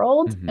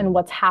world and Mhm.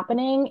 what's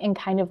happening and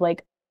kind of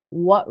like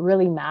what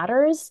really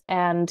matters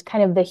and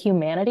kind of the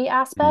humanity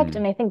aspect. Mm.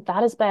 And I think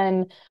that has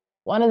been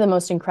one of the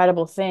most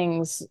incredible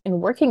things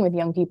in working with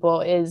young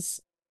people is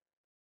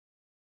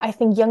I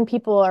think young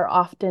people are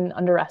often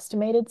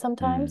underestimated Mm.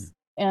 sometimes.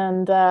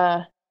 And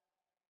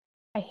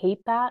I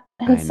hate that.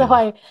 And I so know.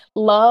 I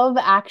love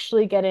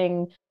actually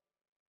getting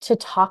to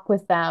talk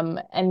with them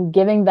and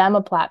giving them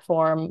a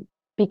platform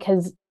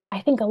because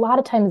I think a lot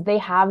of times they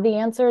have the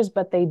answers,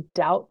 but they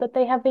doubt that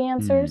they have the Mm.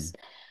 answers.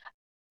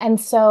 And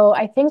so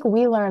I think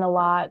we learn a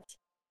lot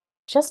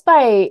just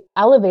by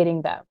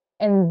elevating them.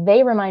 And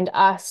they remind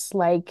us,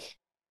 like,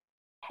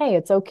 hey,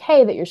 it's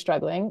okay that you're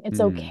struggling. It's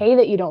Mm. okay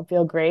that you don't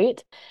feel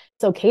great.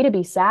 It's okay to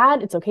be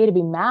sad. It's okay to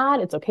be mad.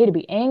 It's okay to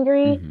be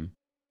angry. Mhm.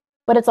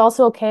 But it's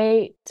also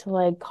okay to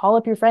like call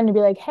up your friend and be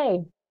like,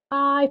 hey,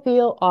 I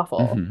feel awful.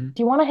 Mhm.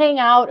 Do you want to hang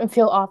out and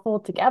feel awful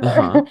together?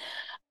 Uh-huh.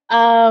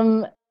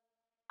 um,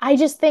 I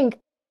just think,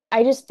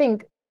 I just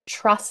think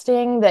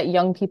trusting that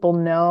young people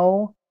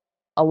know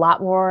a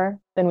lot more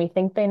than we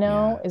think they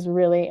know Yeah. is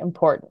really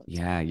important.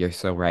 Yeah, you're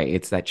so right.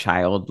 It's that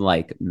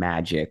childlike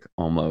magic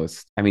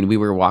almost. I mean, we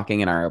were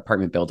walking in our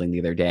apartment building the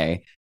other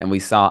day and we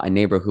saw a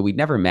neighbor who we'd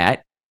never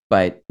met,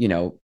 but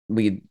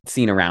we'd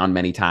seen around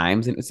many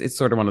times. And it's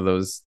sort of one of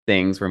those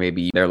things where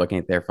maybe they're looking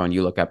at their phone,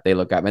 you look up, they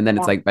look up. And then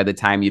it's Yeah. like by the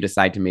time you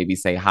decide to maybe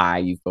say hi,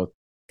 you've both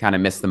kind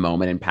of missed the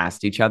moment and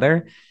passed each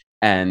other.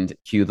 And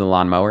cue the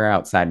lawnmower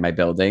outside my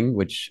building,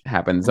 which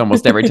happens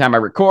almost every time I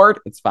record.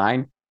 It's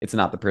fine. It's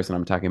not the person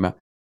I'm talking about.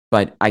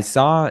 But I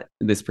saw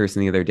this person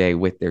the other day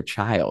with their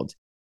child,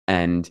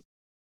 and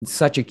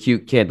such a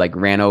cute kid, like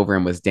ran over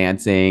and was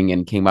dancing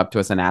and came up to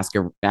us and asked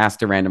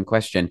a random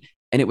question.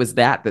 And it was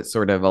that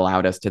sort of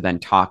allowed us to then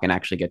talk and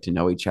actually get to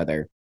know each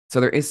other. So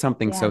there is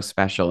something so Yeah.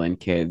 special in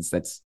kids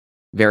that's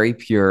very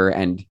pure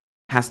and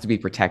has to be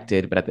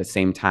protected, but at the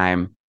same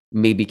time,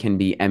 maybe can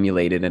be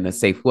emulated in a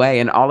safe way.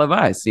 And all of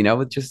us,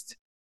 with just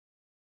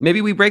maybe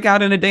we break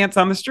out in a dance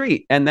on the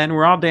street and then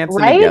we're all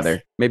dancing Right?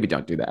 together. Maybe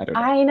don't do that. I don't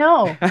I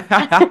know.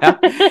 know.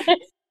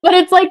 But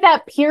it's like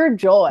that pure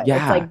joy. It's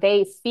Yeah. like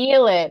they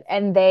feel it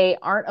and they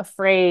aren't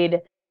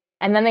afraid.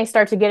 And then they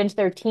start to get into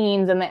their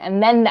teens.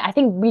 And then I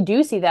think we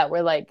do see that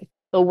where like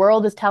the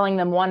world is telling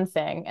them one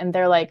thing and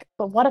they're like,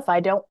 but what if I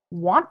don't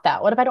want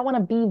that? What if I don't want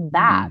to be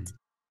that?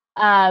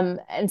 Mm.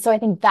 And so I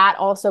think that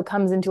also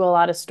comes into a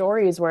lot of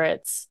stories where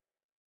it's,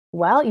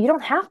 well, you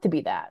don't have to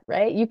be that,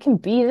 right? You can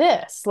be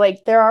this.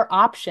 Like there are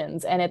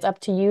options and it's up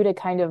to you to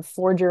kind of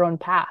forge your own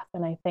path.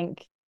 And I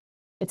think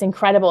it's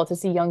incredible to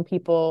see young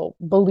people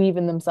believe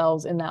in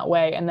themselves in that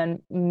way and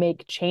then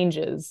make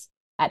changes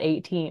at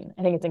 18.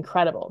 I think it's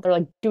incredible. They're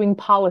like doing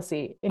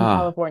policy in Ah,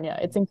 California.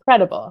 It's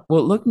incredible.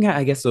 well, looking at,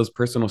 I guess, those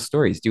personal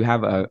stories, do you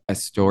have a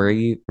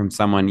story from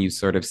someone you've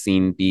sort of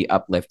seen be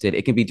uplifted?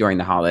 It can be during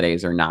the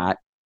holidays or not,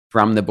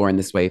 from the Born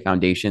This Way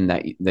Foundation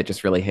that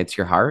just really hits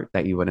your heart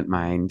that you wouldn't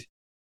mind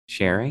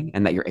sharing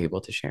and that you're able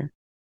to share?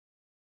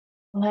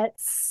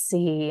 Let's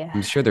see.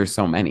 I'm sure there's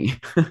so many.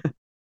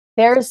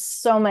 There's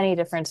so many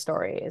different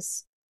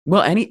stories.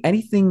 Well,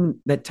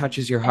 anything that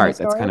touches your Any heart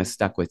that's kind story? of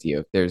stuck with you.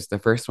 If there's the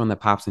first one that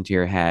pops into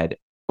your head,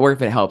 or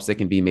if it helps, it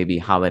can be maybe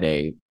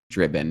holiday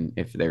driven,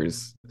 if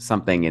there's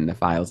something in the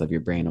files of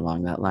your brain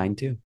along that line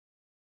too.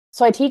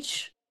 So I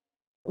teach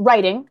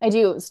writing. I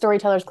do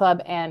Storytellers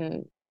Club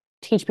and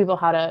teach people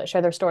how to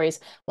share their stories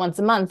once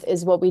a month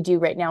is what we do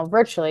right now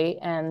virtually.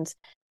 And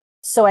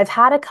so I've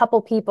had a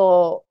couple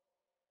people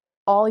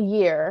all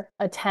year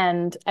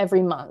attend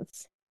every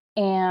month.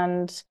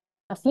 And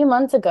a few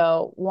months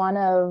ago, one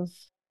of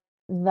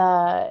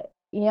the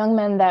young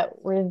men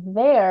that were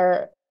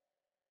there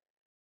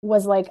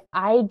was like,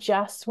 I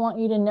just want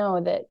you to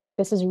know that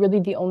this is really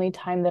the only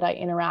time that I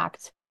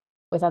interact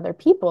with other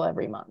people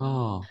every month.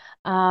 Oh.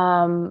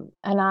 And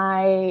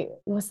I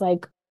was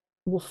like,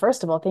 well,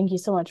 first of all, thank you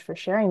so much for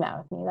sharing that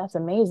with me. That's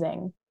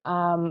amazing.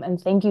 And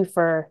thank you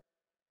for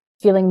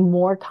feeling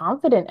more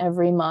confident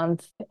every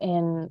month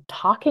in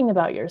talking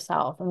about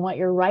yourself and what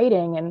you're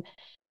writing. And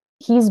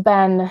he's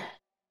been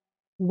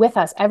with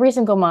us every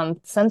single month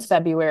since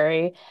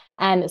February,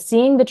 and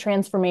seeing the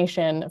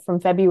transformation from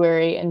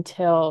February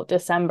until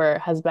December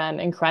has been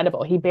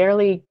incredible. He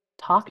barely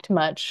talked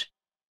much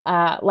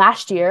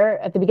last year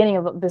at the beginning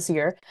of this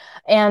year.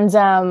 And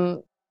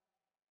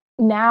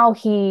now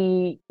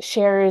he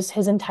shares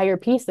his entire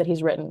piece that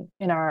he's written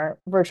in our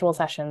virtual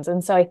sessions.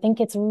 And so I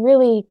think it's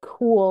really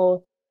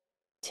cool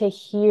to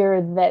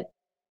hear that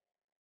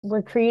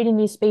we're creating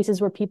these spaces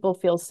where people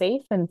feel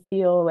safe and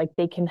feel like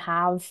they can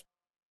have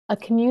a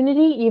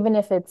community, even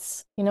if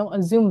it's,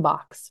 a Zoom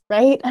box,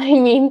 right? I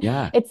mean,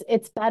 Yeah.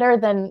 it's better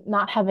than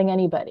not having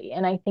anybody.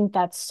 And I think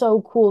that's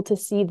so cool to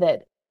see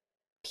that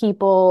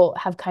people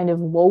have kind of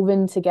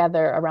woven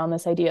together around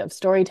this idea of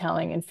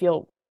storytelling and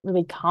feel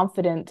really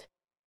confident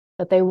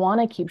that they want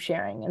to keep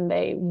sharing and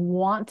they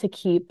want to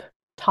keep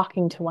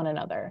talking to one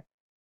another.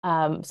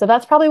 So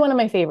that's probably one of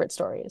my favorite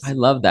stories. I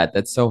love that.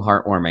 That's so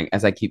heartwarming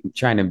as I keep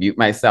trying to mute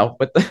myself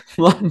with the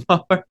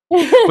lawnmower,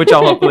 which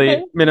I'll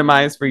hopefully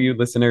minimize for you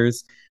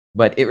listeners.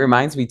 But it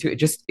reminds me too, it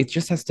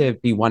just has to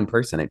be one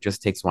person. It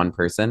just takes one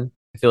person.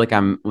 I feel like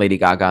I'm Lady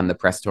Gaga on the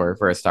press tour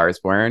for A Star Is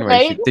Born.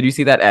 Right? Did you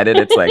see that edit?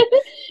 It's like,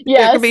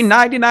 yes. There could be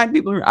 99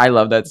 people. I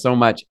love that so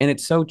much. And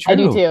it's so true. I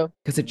do too.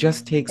 Because it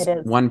just takes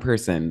one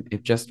person.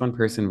 If just one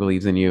person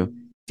believes in you,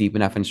 deep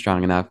enough and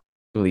strong enough,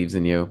 believes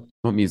in you.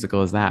 What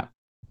musical is that?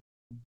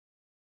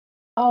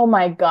 Oh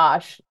my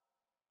gosh.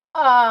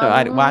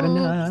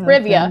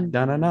 Trivia.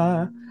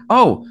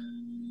 Oh,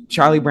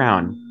 Charlie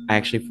Brown. I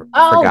actually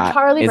forgot.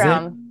 Charlie is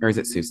Brown. It? Or is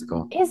it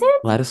Seussical? Is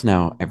it? Let us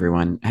know,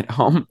 everyone at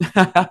home.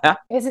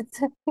 Is it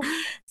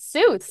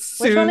Suits?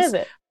 Which one is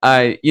it?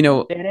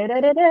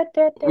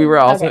 We were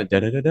also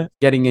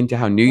getting into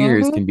how New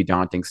Year's can be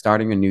daunting.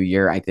 Starting a new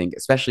year, I think,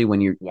 especially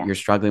when you're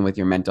struggling with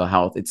your mental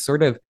health, it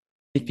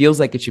feels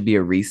like it should be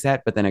a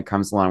reset, but then it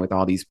comes along with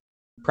all these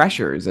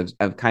pressures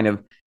of kind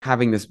of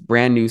having this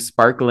brand new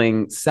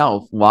sparkling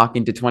self walk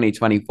into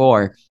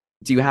 2024.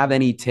 Do you have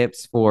any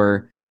tips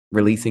for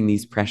releasing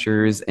these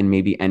pressures and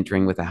maybe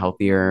entering with a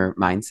healthier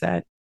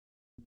mindset?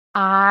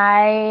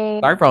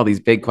 Sorry for all these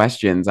big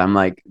questions. I'm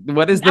like,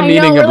 what is the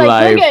meaning of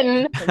life?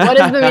 What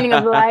is the meaning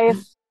of life?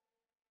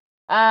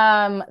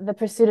 The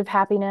pursuit of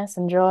happiness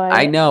and joy.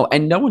 I know.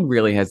 And no one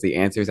really has the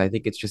answers. I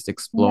think it's just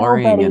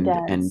exploring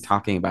and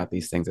talking about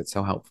these things. It's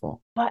so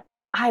helpful. But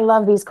I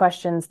love these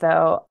questions,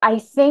 though. I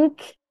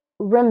think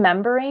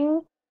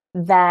remembering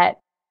that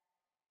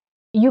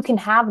you can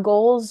have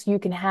goals, you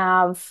can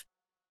have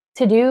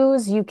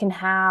to-dos, you can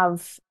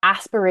have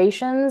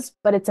aspirations,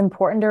 but it's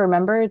important to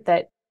remember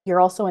that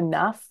you're also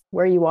enough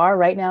where you are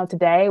right now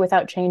today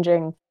without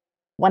changing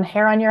one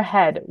hair on your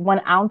head,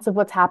 1 ounce of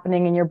what's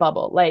happening in your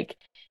bubble. Like,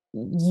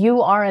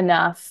 you are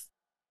enough.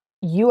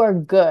 You are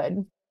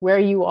good where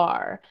you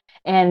are.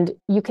 And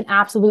you can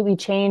absolutely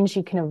change.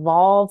 You can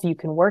evolve. You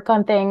can work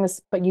on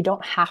things, but you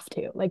don't have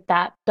to. Like,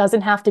 that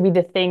doesn't have to be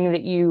the thing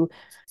that you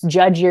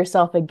judge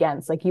yourself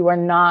against. Like, you are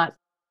not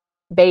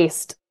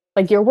based.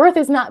 Like, your worth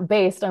is not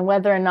based on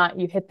whether or not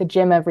you hit the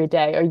gym every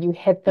day or you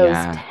hit those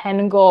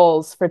 10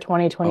 goals for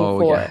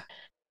 2024. Oh,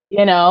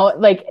 yeah.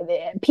 Like,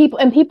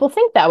 people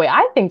think that way.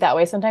 I think that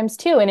way sometimes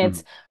too. And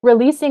it's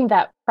releasing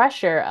that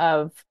pressure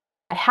of,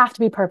 I have to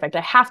be perfect.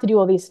 I have to do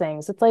all these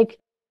things. It's like,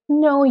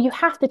 no, you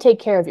have to take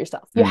care of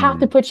yourself. You have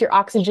to put your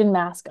oxygen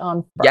mask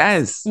on first.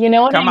 Yes. You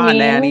know what I mean? Come on,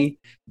 Nanny.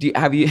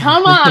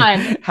 Come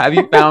on. Have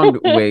you found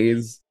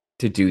ways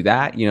to do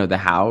that? The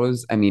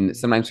hows? I mean,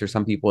 sometimes for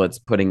some people, it's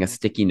putting a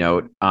sticky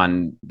note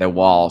on the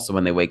wall. So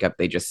when they wake up,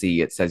 they just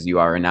see it says you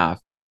are enough.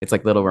 It's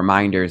like little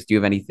reminders. Do you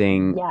have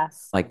anything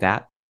like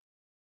that?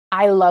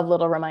 I love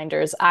little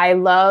reminders. I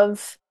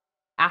love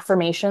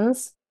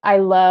affirmations.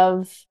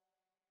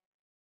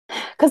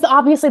 Because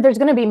obviously there's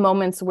going to be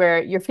moments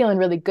where you're feeling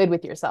really good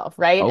with yourself,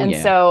 right?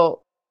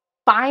 So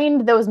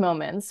find those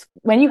moments.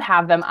 When you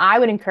have them, I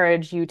would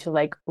encourage you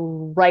to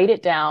write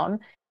it down,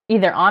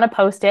 either on a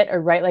Post-it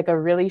or write a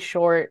really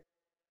short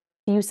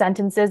few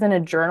sentences in a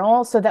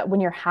journal, so that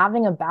when you're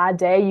having a bad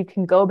day, you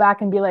can go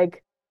back and be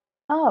like,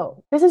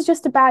 oh, this is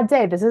just a bad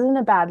day. This isn't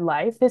a bad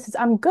life.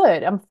 I'm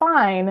good. I'm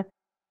fine.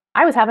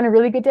 I was having a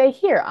really good day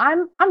here.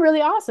 I'm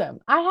really awesome.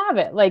 I have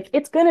it.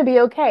 It's going to be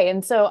okay.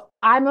 And so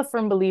I'm a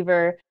firm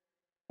believer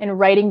in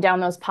writing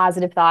down those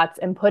positive thoughts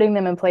and putting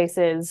them in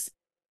places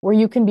where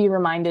you can be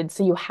reminded,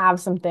 so you have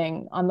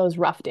something on those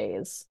rough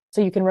days.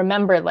 So you can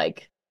remember,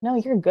 no,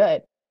 you're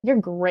good. You're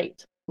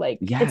great.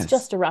 It's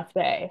just a rough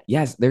day.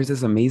 Yes. There's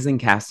this amazing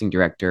casting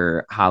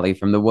director, Holly,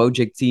 from the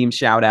Wojcik team,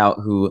 shout out,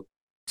 who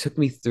took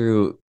me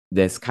through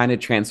this kind of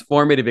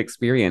transformative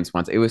experience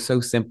once. It was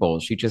so simple.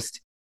 She just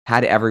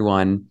had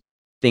everyone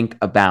think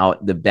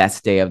about the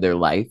best day of their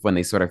life when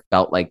they sort of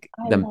felt like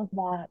I the love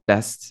that.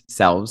 best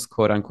selves,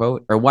 quote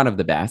unquote, or one of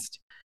the best.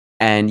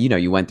 And,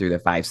 you went through the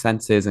five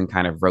senses and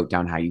kind of wrote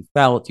down how you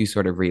felt. You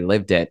sort of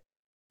relived it.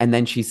 And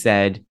then she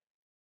said,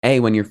 A,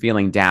 when you're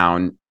feeling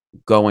down,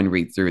 go and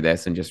read through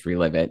this and just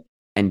relive it.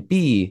 And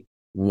B,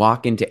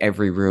 walk into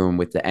every room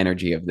with the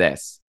energy of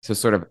this. So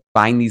sort of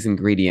find these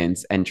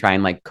ingredients and try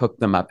and like cook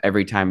them up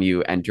every time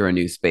you enter a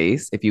new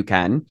space, if you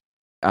can,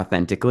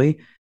 authentically.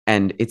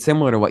 And it's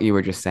similar to what you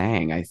were just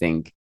saying. I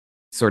think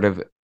sort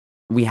of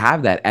we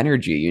have that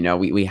energy,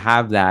 we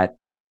have that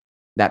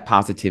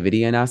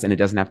positivity in us, and it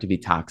doesn't have to be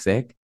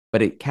toxic,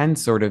 but it can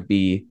sort of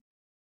be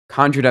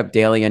conjured up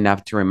daily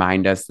enough to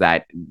remind us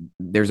that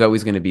there's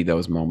always going to be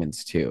those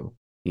moments too,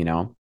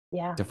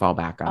 Yeah. to fall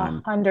back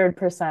on.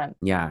 100%.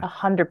 Yeah.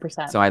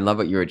 100%. So I love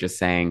what you were just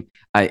saying.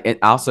 It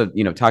also,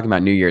 talking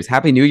about New Year's,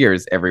 Happy New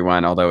Year's,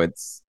 everyone. Although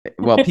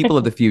people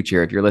of the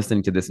future, if you're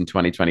listening to this in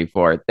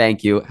 2024,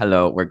 thank you.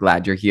 Hello. We're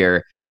glad you're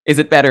here. Is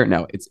it better?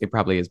 No, it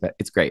probably is.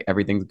 It's great.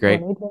 Everything's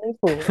great.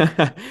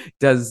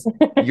 Does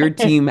your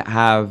team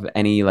have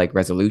any like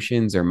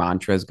resolutions or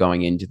mantras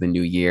going into the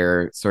new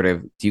year? Sort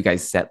of, do you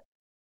guys set,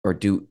 or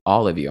do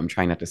all of you? I'm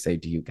trying not to say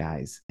do you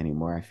guys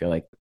anymore. I feel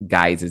like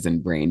guys is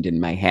ingrained in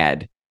my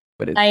head,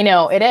 but I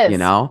know it is.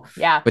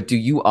 Yeah. But do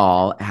you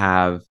all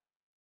have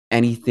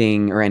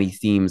anything or any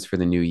themes for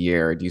the new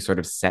year? Do you sort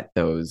of set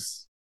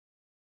those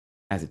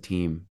as a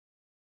team?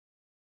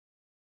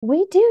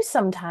 We do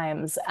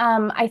sometimes.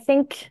 I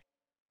think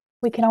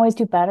we can always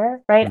do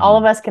better, right? All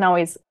of us can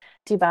always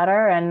do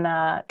better and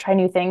try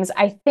new things.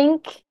 I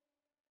think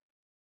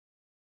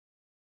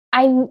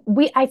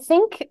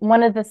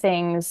one of the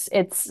things,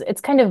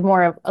 it's kind of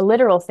more of a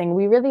literal thing.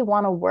 We really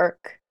want to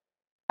work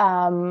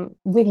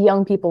with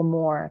young people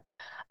more.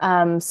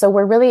 So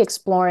we're really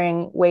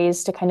exploring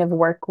ways to kind of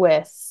work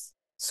with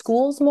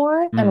schools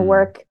more and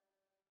work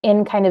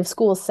in kind of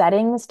school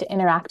settings to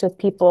interact with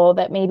people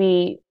that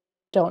maybe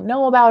don't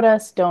know about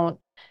us, don't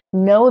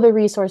know the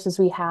resources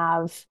we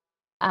have.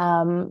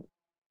 And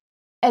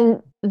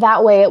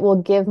that way it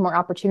will give more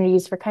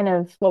opportunities for kind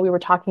of what we were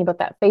talking about,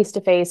 that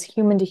face-to-face,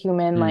 human to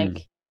human,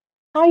 like,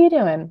 how are you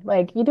doing?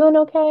 Like, you doing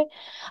okay?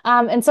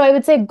 And so I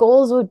would say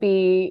goals would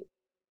be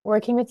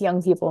working with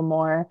young people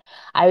more.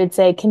 I would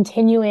say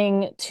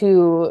continuing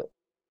to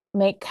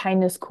make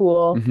kindness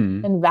cool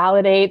and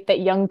validate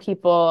that young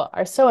people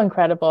are so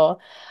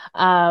incredible.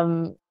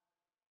 And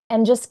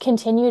just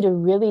continue to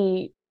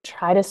really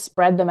try to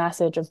spread the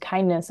message of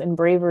kindness and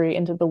bravery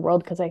into the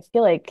world, because I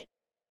feel like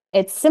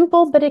it's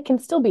simple, but it can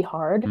still be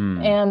hard.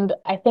 And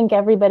I think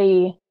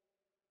everybody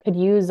could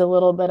use a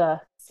little bit of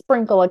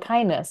sprinkle of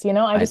kindness,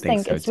 I just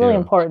think so it's too. really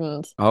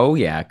important. Oh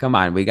yeah, come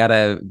on. We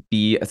gotta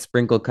be a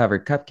sprinkle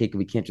covered cupcake.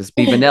 We can't just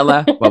be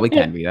vanilla. Well, we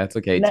can be. That's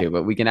okay too.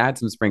 But we can add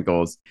some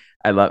sprinkles.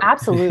 I love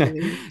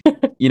Absolutely.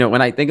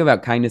 When I think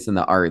about kindness in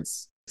the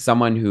arts,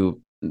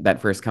 someone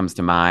that first comes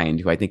to mind,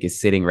 who I think is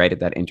sitting right at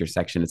that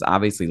intersection, is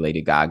obviously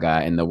Lady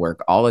Gaga and the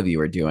work all of you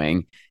are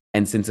doing.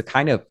 And since it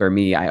kind of, for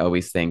me, I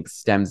always think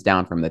stems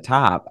down from the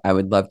top, I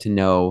would love to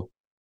know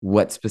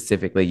what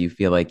specifically you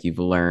feel like you've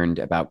learned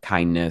about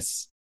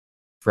kindness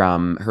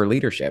from her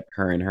leadership,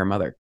 her and her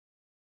mother.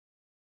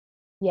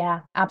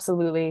 Yeah,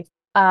 absolutely.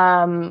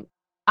 I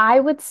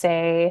would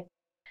say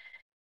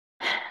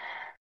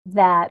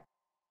that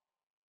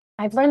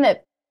I've learned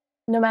that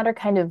no matter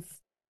kind of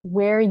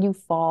where you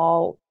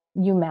fall,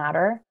 you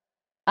matter.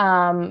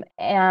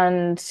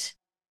 And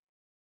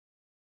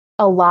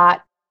a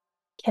lot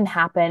can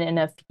happen in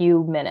a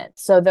few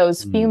minutes. So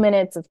those few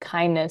minutes of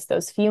kindness,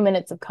 those few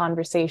minutes of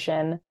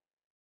conversation,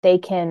 they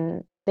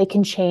can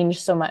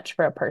change so much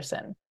for a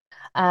person.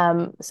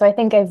 So I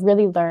think I've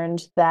really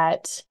learned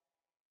that.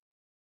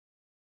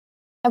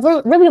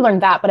 Really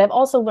learned that, but I've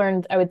also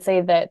learned, I would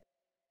say that,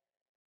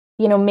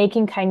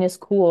 making kindness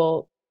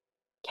cool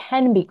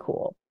can be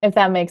cool, if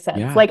that makes sense.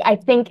 Yeah. Like, I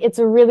think it's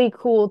really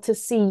cool to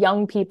see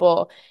young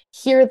people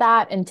hear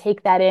that and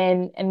take that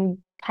in and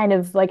kind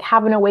of like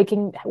have an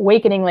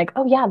awakening, like,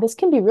 oh yeah, this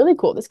can be really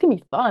cool. This can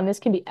be fun. This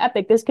can be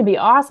epic. This can be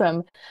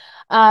awesome.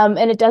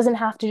 And it doesn't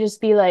have to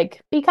just be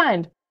like, be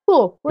kind.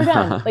 Cool, we're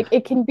done. Like,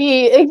 it can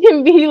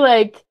be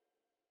like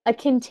a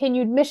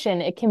continued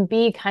mission. It can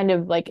be kind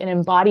of like an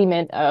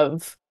embodiment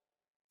of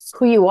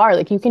who you are.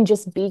 Like, you can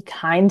just be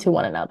kind to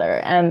one another.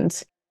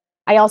 And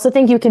I also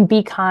think you can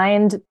be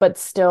kind, but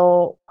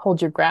still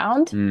hold your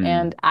ground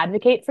and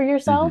advocate for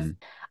yourself.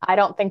 I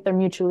don't think they're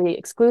mutually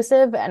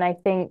exclusive. And I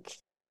think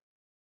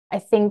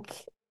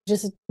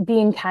just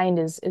being kind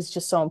is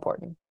just so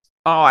important.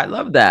 Oh, I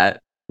love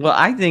that. Well,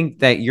 I think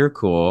that you're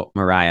cool,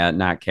 Mariah,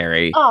 not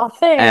Carrie. Oh,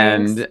 thanks.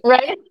 And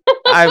right?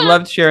 I've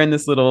loved sharing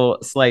this little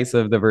slice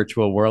of the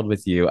virtual world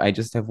with you. I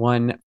just have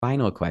one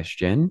final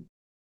question.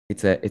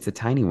 It's a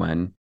tiny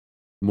one.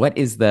 What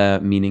is the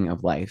meaning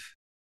of life?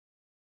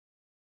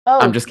 Oh,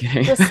 I'm just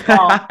kidding. Just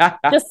small. I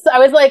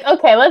was like,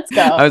 okay, let's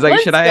go. I was like,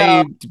 Let's should go.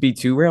 I be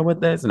too real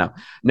with this? No.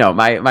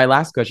 My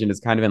last question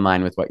is kind of in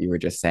line with what you were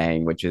just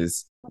saying, which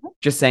is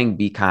just saying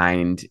be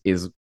kind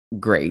is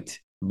great,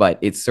 but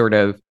it's sort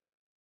of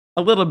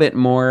a little bit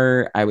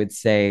more, I would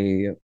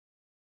say,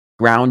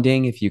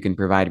 grounding if you can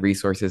provide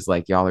resources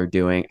like y'all are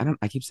doing.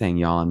 I keep saying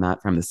y'all, I'm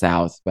not from the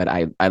South, but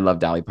I love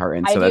Dolly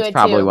Parton, I so do that's it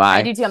probably too. I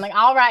why. do too. I'm like,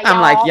 all right, I'm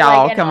y'all. like,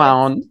 y'all, I come know,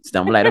 on,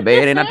 stumble out of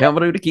bed and I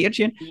tumble to the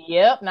kitchen.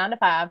 Yep, 9 to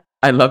 5.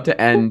 I love to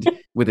end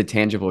with a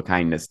tangible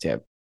kindness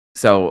tip.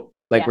 So,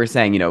 like Yeah. we're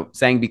saying,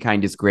 saying be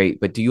kind is great,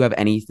 but do you have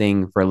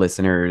anything for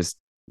listeners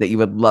that you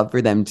would love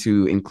for them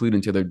to include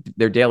into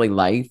their daily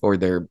life or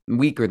their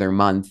week or their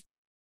month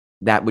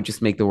that would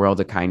just make the world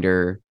a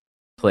kinder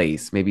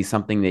place? Maybe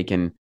something they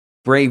can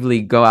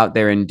bravely go out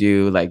there and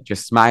do, like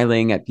just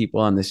smiling at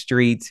people on the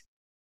street.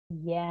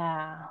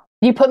 Yeah.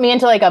 You put me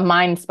into like a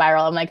mind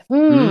spiral. I'm like,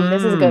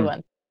 this is a good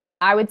one.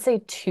 I would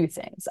say 2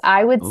 things.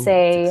 I would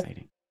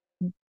say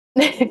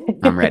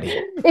I'm ready.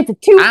 It's a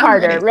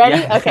 2-parter.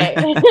 Ready? Yeah. Okay.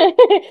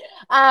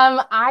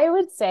 I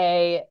would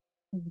say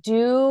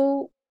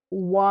do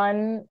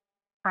one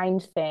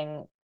kind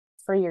thing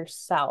for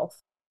yourself.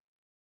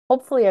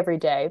 Hopefully every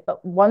day,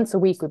 but once a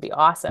week would be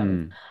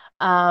awesome.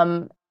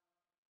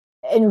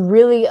 And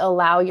really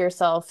allow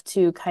yourself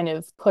to kind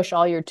of push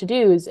all your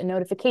to-dos and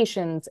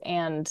notifications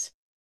and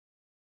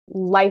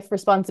life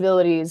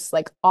responsibilities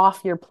like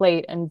off your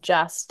plate and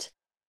just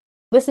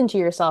listen to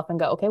yourself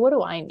and go, okay, what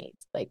do I need?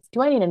 Like,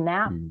 do I need a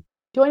nap?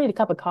 Do I need a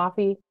cup of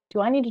coffee?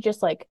 Do I need to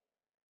just like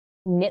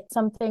knit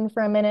something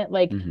for a minute?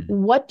 Like,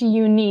 what do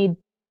you need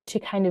to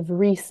kind of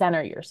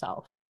recenter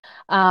yourself?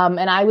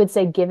 And I would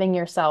say giving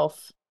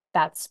yourself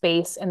that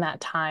space and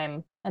that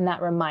time and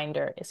that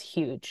reminder is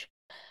huge.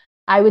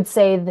 I would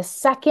say the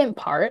second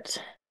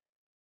part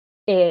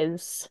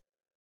is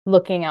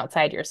looking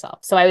outside yourself.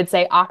 So I would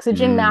say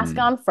oxygen mask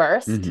on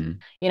first,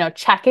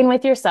 check in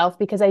with yourself,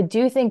 because I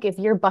do think if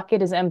your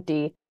bucket is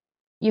empty,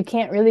 you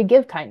can't really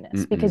give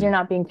kindness because you're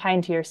not being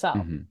kind to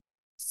yourself.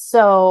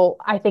 So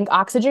I think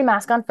oxygen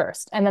mask on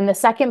first. And then the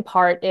second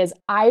part is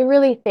I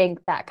really think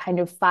that kind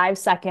of 5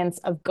 seconds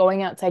of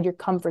going outside your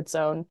comfort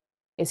zone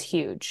is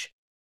huge.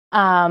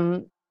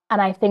 And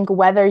I think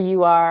whether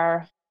you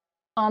are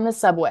on the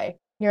subway,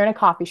 you're in a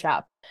coffee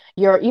shop,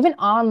 you're even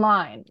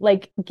online,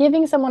 like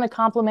giving someone a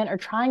compliment or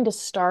trying to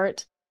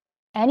start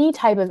any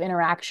type of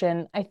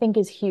interaction, I think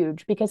is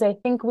huge, because I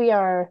think we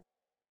kind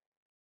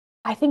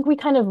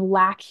of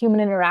lack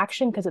human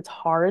interaction because it's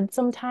hard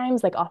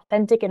sometimes. Like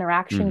authentic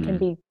interaction can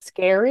be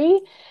scary.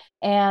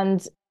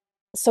 And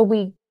so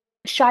we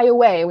shy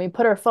away, we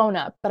put our phone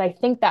up. But I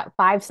think that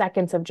 5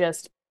 seconds of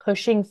just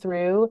pushing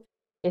through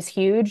is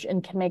huge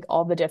and can make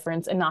all the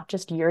difference, and not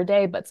just your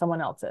day, but someone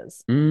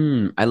else's.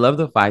 I love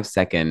the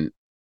 5-second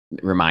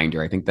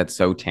reminder. I think that's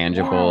so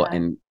tangible. Yeah.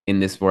 And in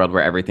this world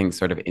where everything's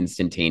sort of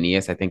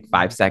instantaneous, I think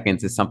 5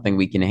 seconds is something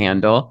we can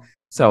handle.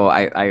 So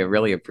I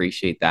really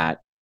appreciate that.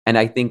 And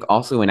I think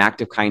also an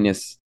act of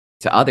kindness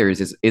to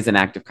others is an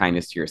act of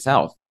kindness to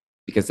yourself,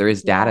 because there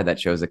is data that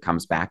shows it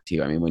comes back to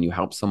you. I mean, when you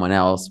help someone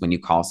else, when you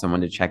call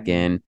someone to check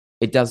in,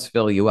 it does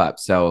fill you up.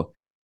 So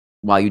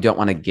while you don't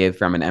want to give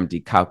from an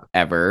empty cup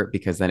ever,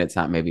 because then it's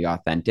not maybe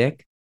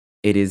authentic,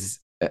 it is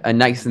a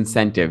nice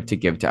incentive to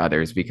give to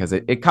others, because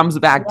it comes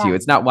back to you.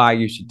 It's not why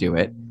you should do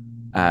it.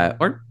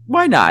 Or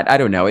why not? I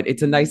don't know.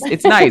 It's nice.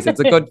 It's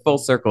a good full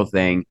circle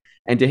thing.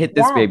 And to hit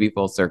this baby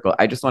full circle,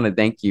 I just want to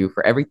thank you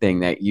for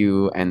everything that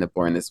you and the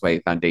Born This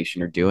Way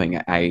Foundation are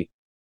doing. I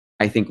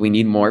think we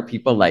need more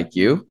people like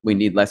you. We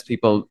need less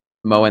people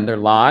mowing their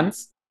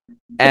lawns.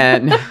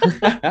 And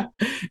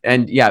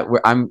and yeah,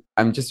 I'm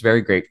just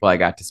very grateful I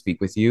got to speak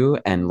with you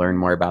and learn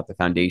more about the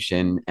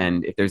foundation.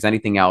 And if there's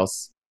anything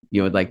else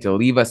you would like to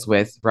leave us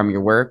with from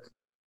your work,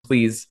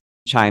 please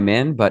chime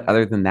in. But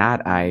other than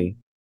that, I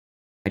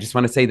just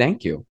want to say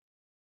thank you.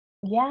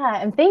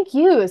 Yeah, and thank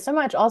you so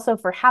much also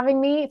for having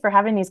me, for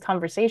having these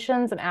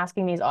conversations and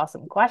asking these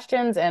awesome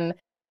questions and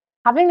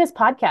having this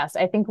podcast.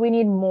 I think we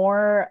need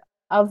more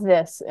of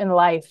this in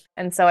life.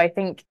 And so I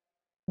think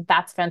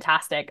that's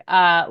fantastic.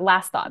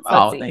 Last thoughts.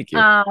 Let's see. Thank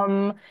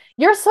you.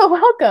 You're so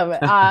welcome.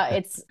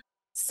 It's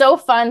so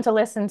fun to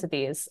listen to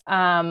these.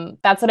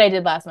 That's what I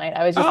did last night.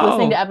 I was just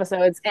listening to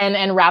episodes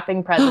and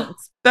wrapping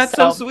presents. That's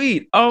so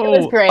sweet. It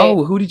was great.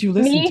 Oh, who did you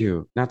listen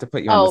to? Not to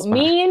put you on the spot.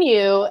 Me and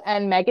you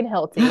and Megan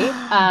Hilty.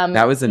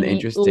 That was an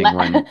interesting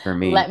one for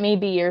me. Let Me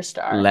Be Your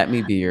Star. Let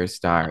Me Be Your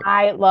Star.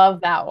 I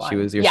love that one. She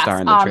was your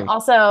star in the tree.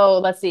 Also,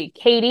 let's see,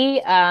 Katie,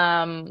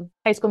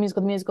 High School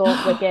Musical,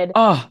 Wicked.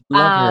 Oh,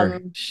 love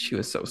her. She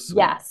was so sweet.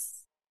 Yes.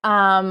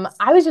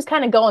 I was just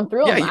kind of going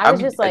through them.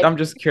 I'm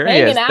just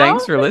curious.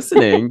 Thanks for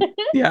listening.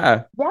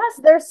 Yeah. Yes,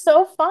 they're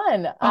so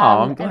fun.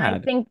 I'm glad. And I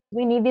think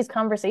we need these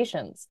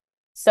conversations.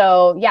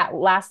 So yeah,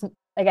 last,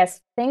 I guess,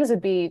 things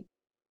would be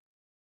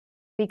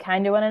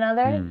kind to one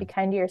another, be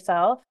kind to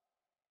yourself,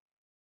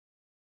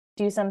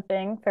 do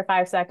something for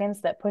 5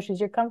 seconds that pushes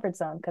your comfort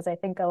zone, because I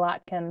think a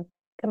lot can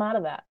come out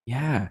of that.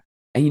 Yeah.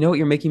 And you know what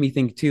you're making me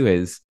think too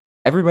is,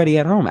 everybody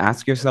at home,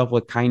 ask yourself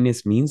what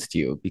kindness means to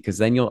you, because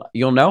then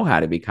you'll know how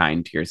to be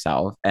kind to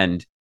yourself.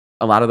 And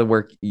a lot of the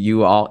work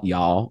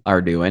y'all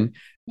are doing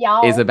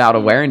is about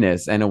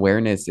awareness, and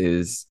awareness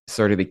is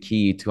sort of the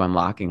key to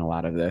unlocking a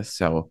lot of this.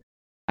 So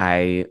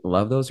I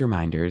love those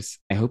reminders.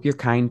 I hope you're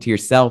kind to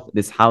yourself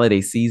this holiday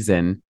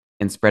season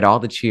and spread all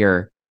the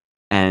cheer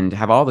and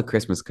have all the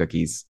Christmas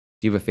cookies.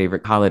 Do you have a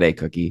favorite holiday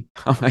cookie?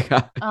 Oh my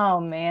God.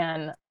 Oh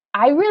man.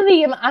 I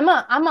really am.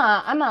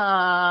 I'm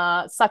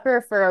a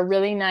sucker for a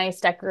really nice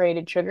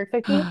decorated sugar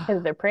cookie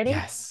because they're pretty.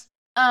 Yes.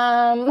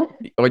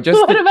 Or just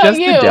what about just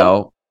you? the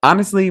dough.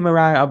 Honestly,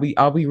 Mariah,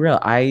 I'll be real.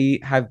 I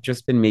have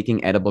just been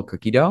making edible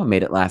cookie dough. I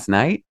made it last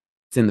night.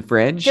 It's in the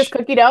fridge. Just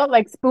cookie dough,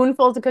 like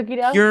spoonfuls of cookie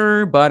dough.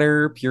 Pure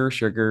butter, pure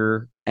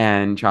sugar,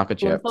 and chocolate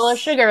chips. Spoonful of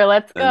sugar.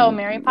 Let's go,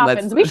 Mary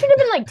Poppins. We should have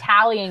been like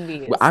tallying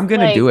these. I'm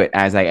gonna do it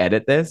as I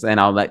edit this, and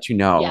I'll let you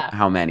know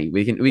how many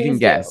we can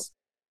guess.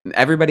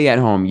 Everybody at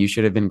home, you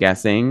should have been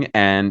guessing,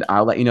 and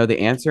I'll let you know the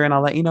answer, and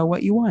I'll let you know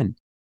what you won.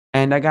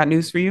 And I got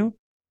news for you.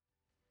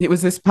 It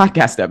was this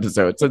podcast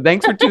episode. So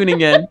thanks for tuning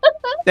in.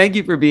 Thank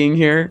you for being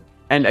here.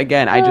 And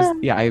again,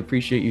 I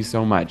appreciate you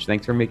so much.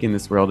 Thanks for making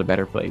this world a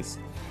better place.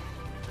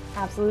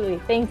 Absolutely.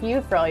 Thank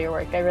you for all your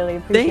work. I really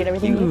appreciate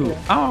everything you do.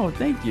 Oh,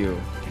 thank you.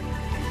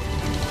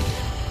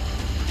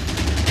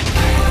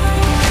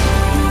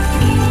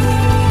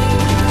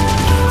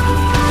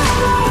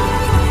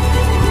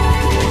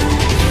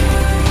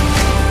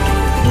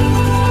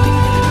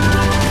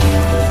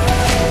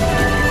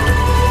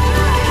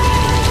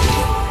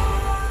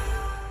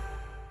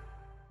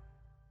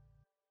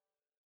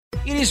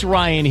 It is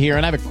Ryan here,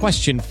 and I have a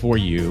question for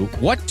you.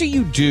 What do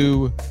you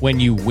do when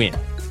you win?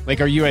 Like,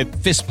 are you a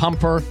fist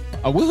pumper,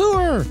 a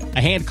woohooer,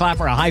 a hand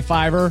clapper, a high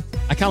fiver?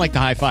 I kind of like the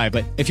high five,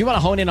 but if you want to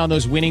hone in on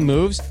those winning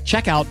moves,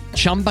 check out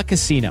Chumba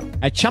Casino.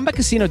 At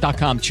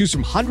ChumbaCasino.com, choose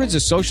from hundreds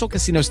of social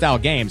casino-style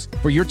games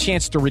for your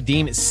chance to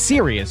redeem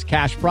serious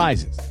cash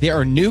prizes. There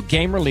are new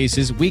game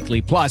releases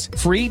weekly, plus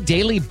free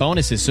daily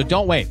bonuses. So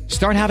don't wait.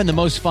 Start having the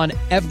most fun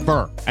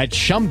ever at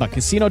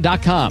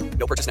ChumbaCasino.com.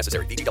 No purchase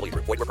necessary. VGW.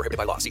 Void where prohibited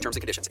by law. See terms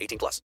and conditions.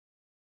 18+.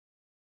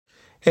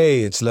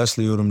 Hey, it's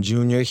Leslie Odom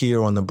Jr.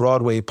 here on the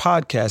Broadway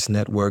Podcast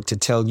Network to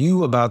tell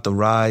you about the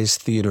Rise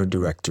Theater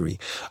Directory,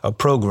 a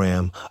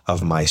program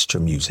of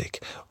Maestro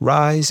Music.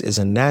 Rise is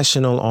a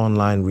national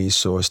online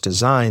resource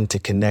designed to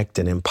connect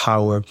and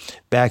empower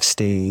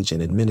backstage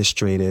and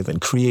administrative and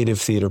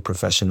creative theater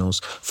professionals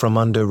from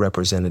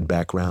underrepresented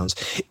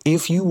backgrounds.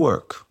 If you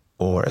work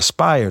or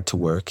aspire to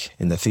work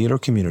in the theater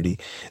community,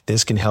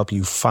 this can help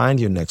you find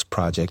your next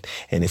project.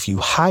 And if you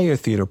hire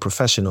theater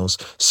professionals,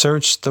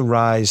 search the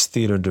Rise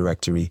Theater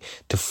Directory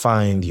to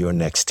find your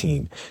next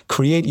team.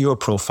 Create your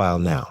profile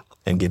now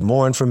and get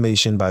more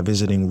information by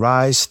visiting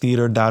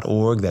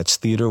risetheater.org. That's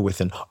theater with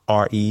an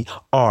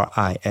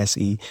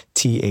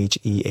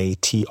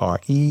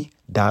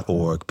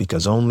RERISETHEATRE.org,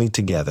 because only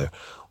together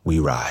we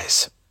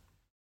rise.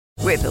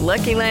 With the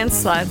Lucky Land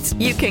Slots,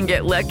 you can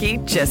get lucky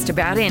just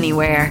about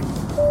anywhere.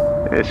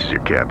 This is your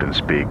captain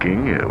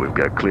speaking. We've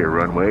got clear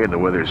runway and the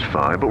weather's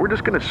fine, but we're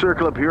just going to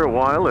circle up here a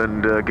while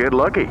and get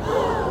lucky.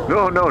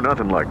 No,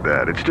 nothing like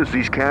that. It's just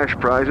these cash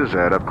prizes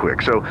add up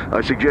quick. So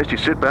I suggest you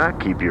sit back,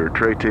 keep your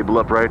tray table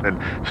upright, and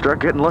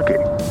start getting lucky.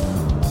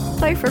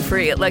 Play for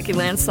free at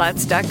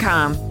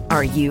LuckyLandSlots.com.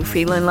 Are you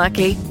feeling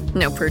lucky?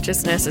 No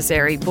purchase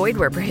necessary. Void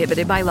where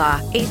prohibited by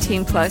law.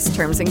 18+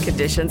 terms and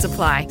conditions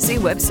apply. See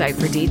website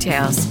for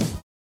details.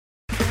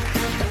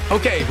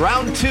 Okay,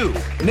 round two.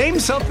 Name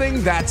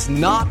something that's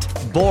not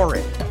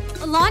boring.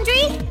 A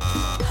laundry?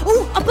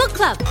 Ooh, a book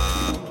club.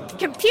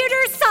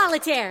 Computer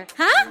solitaire,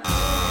 huh?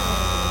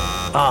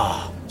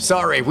 Ah,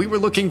 sorry, we were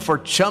looking for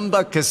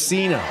Chumba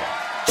Casino.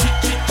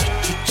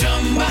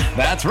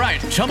 That's right,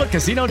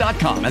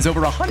 ChumbaCasino.com has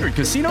over 100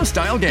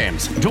 casino-style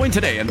games. Join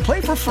today and play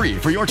for free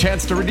for your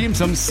chance to redeem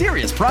some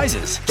serious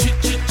prizes.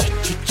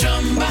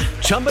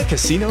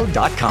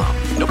 ChumbaCasino.com.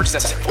 No purchase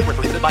necessary. Void where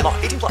prohibited by law.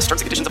 18+ terms and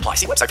conditions apply.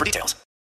 See website for details.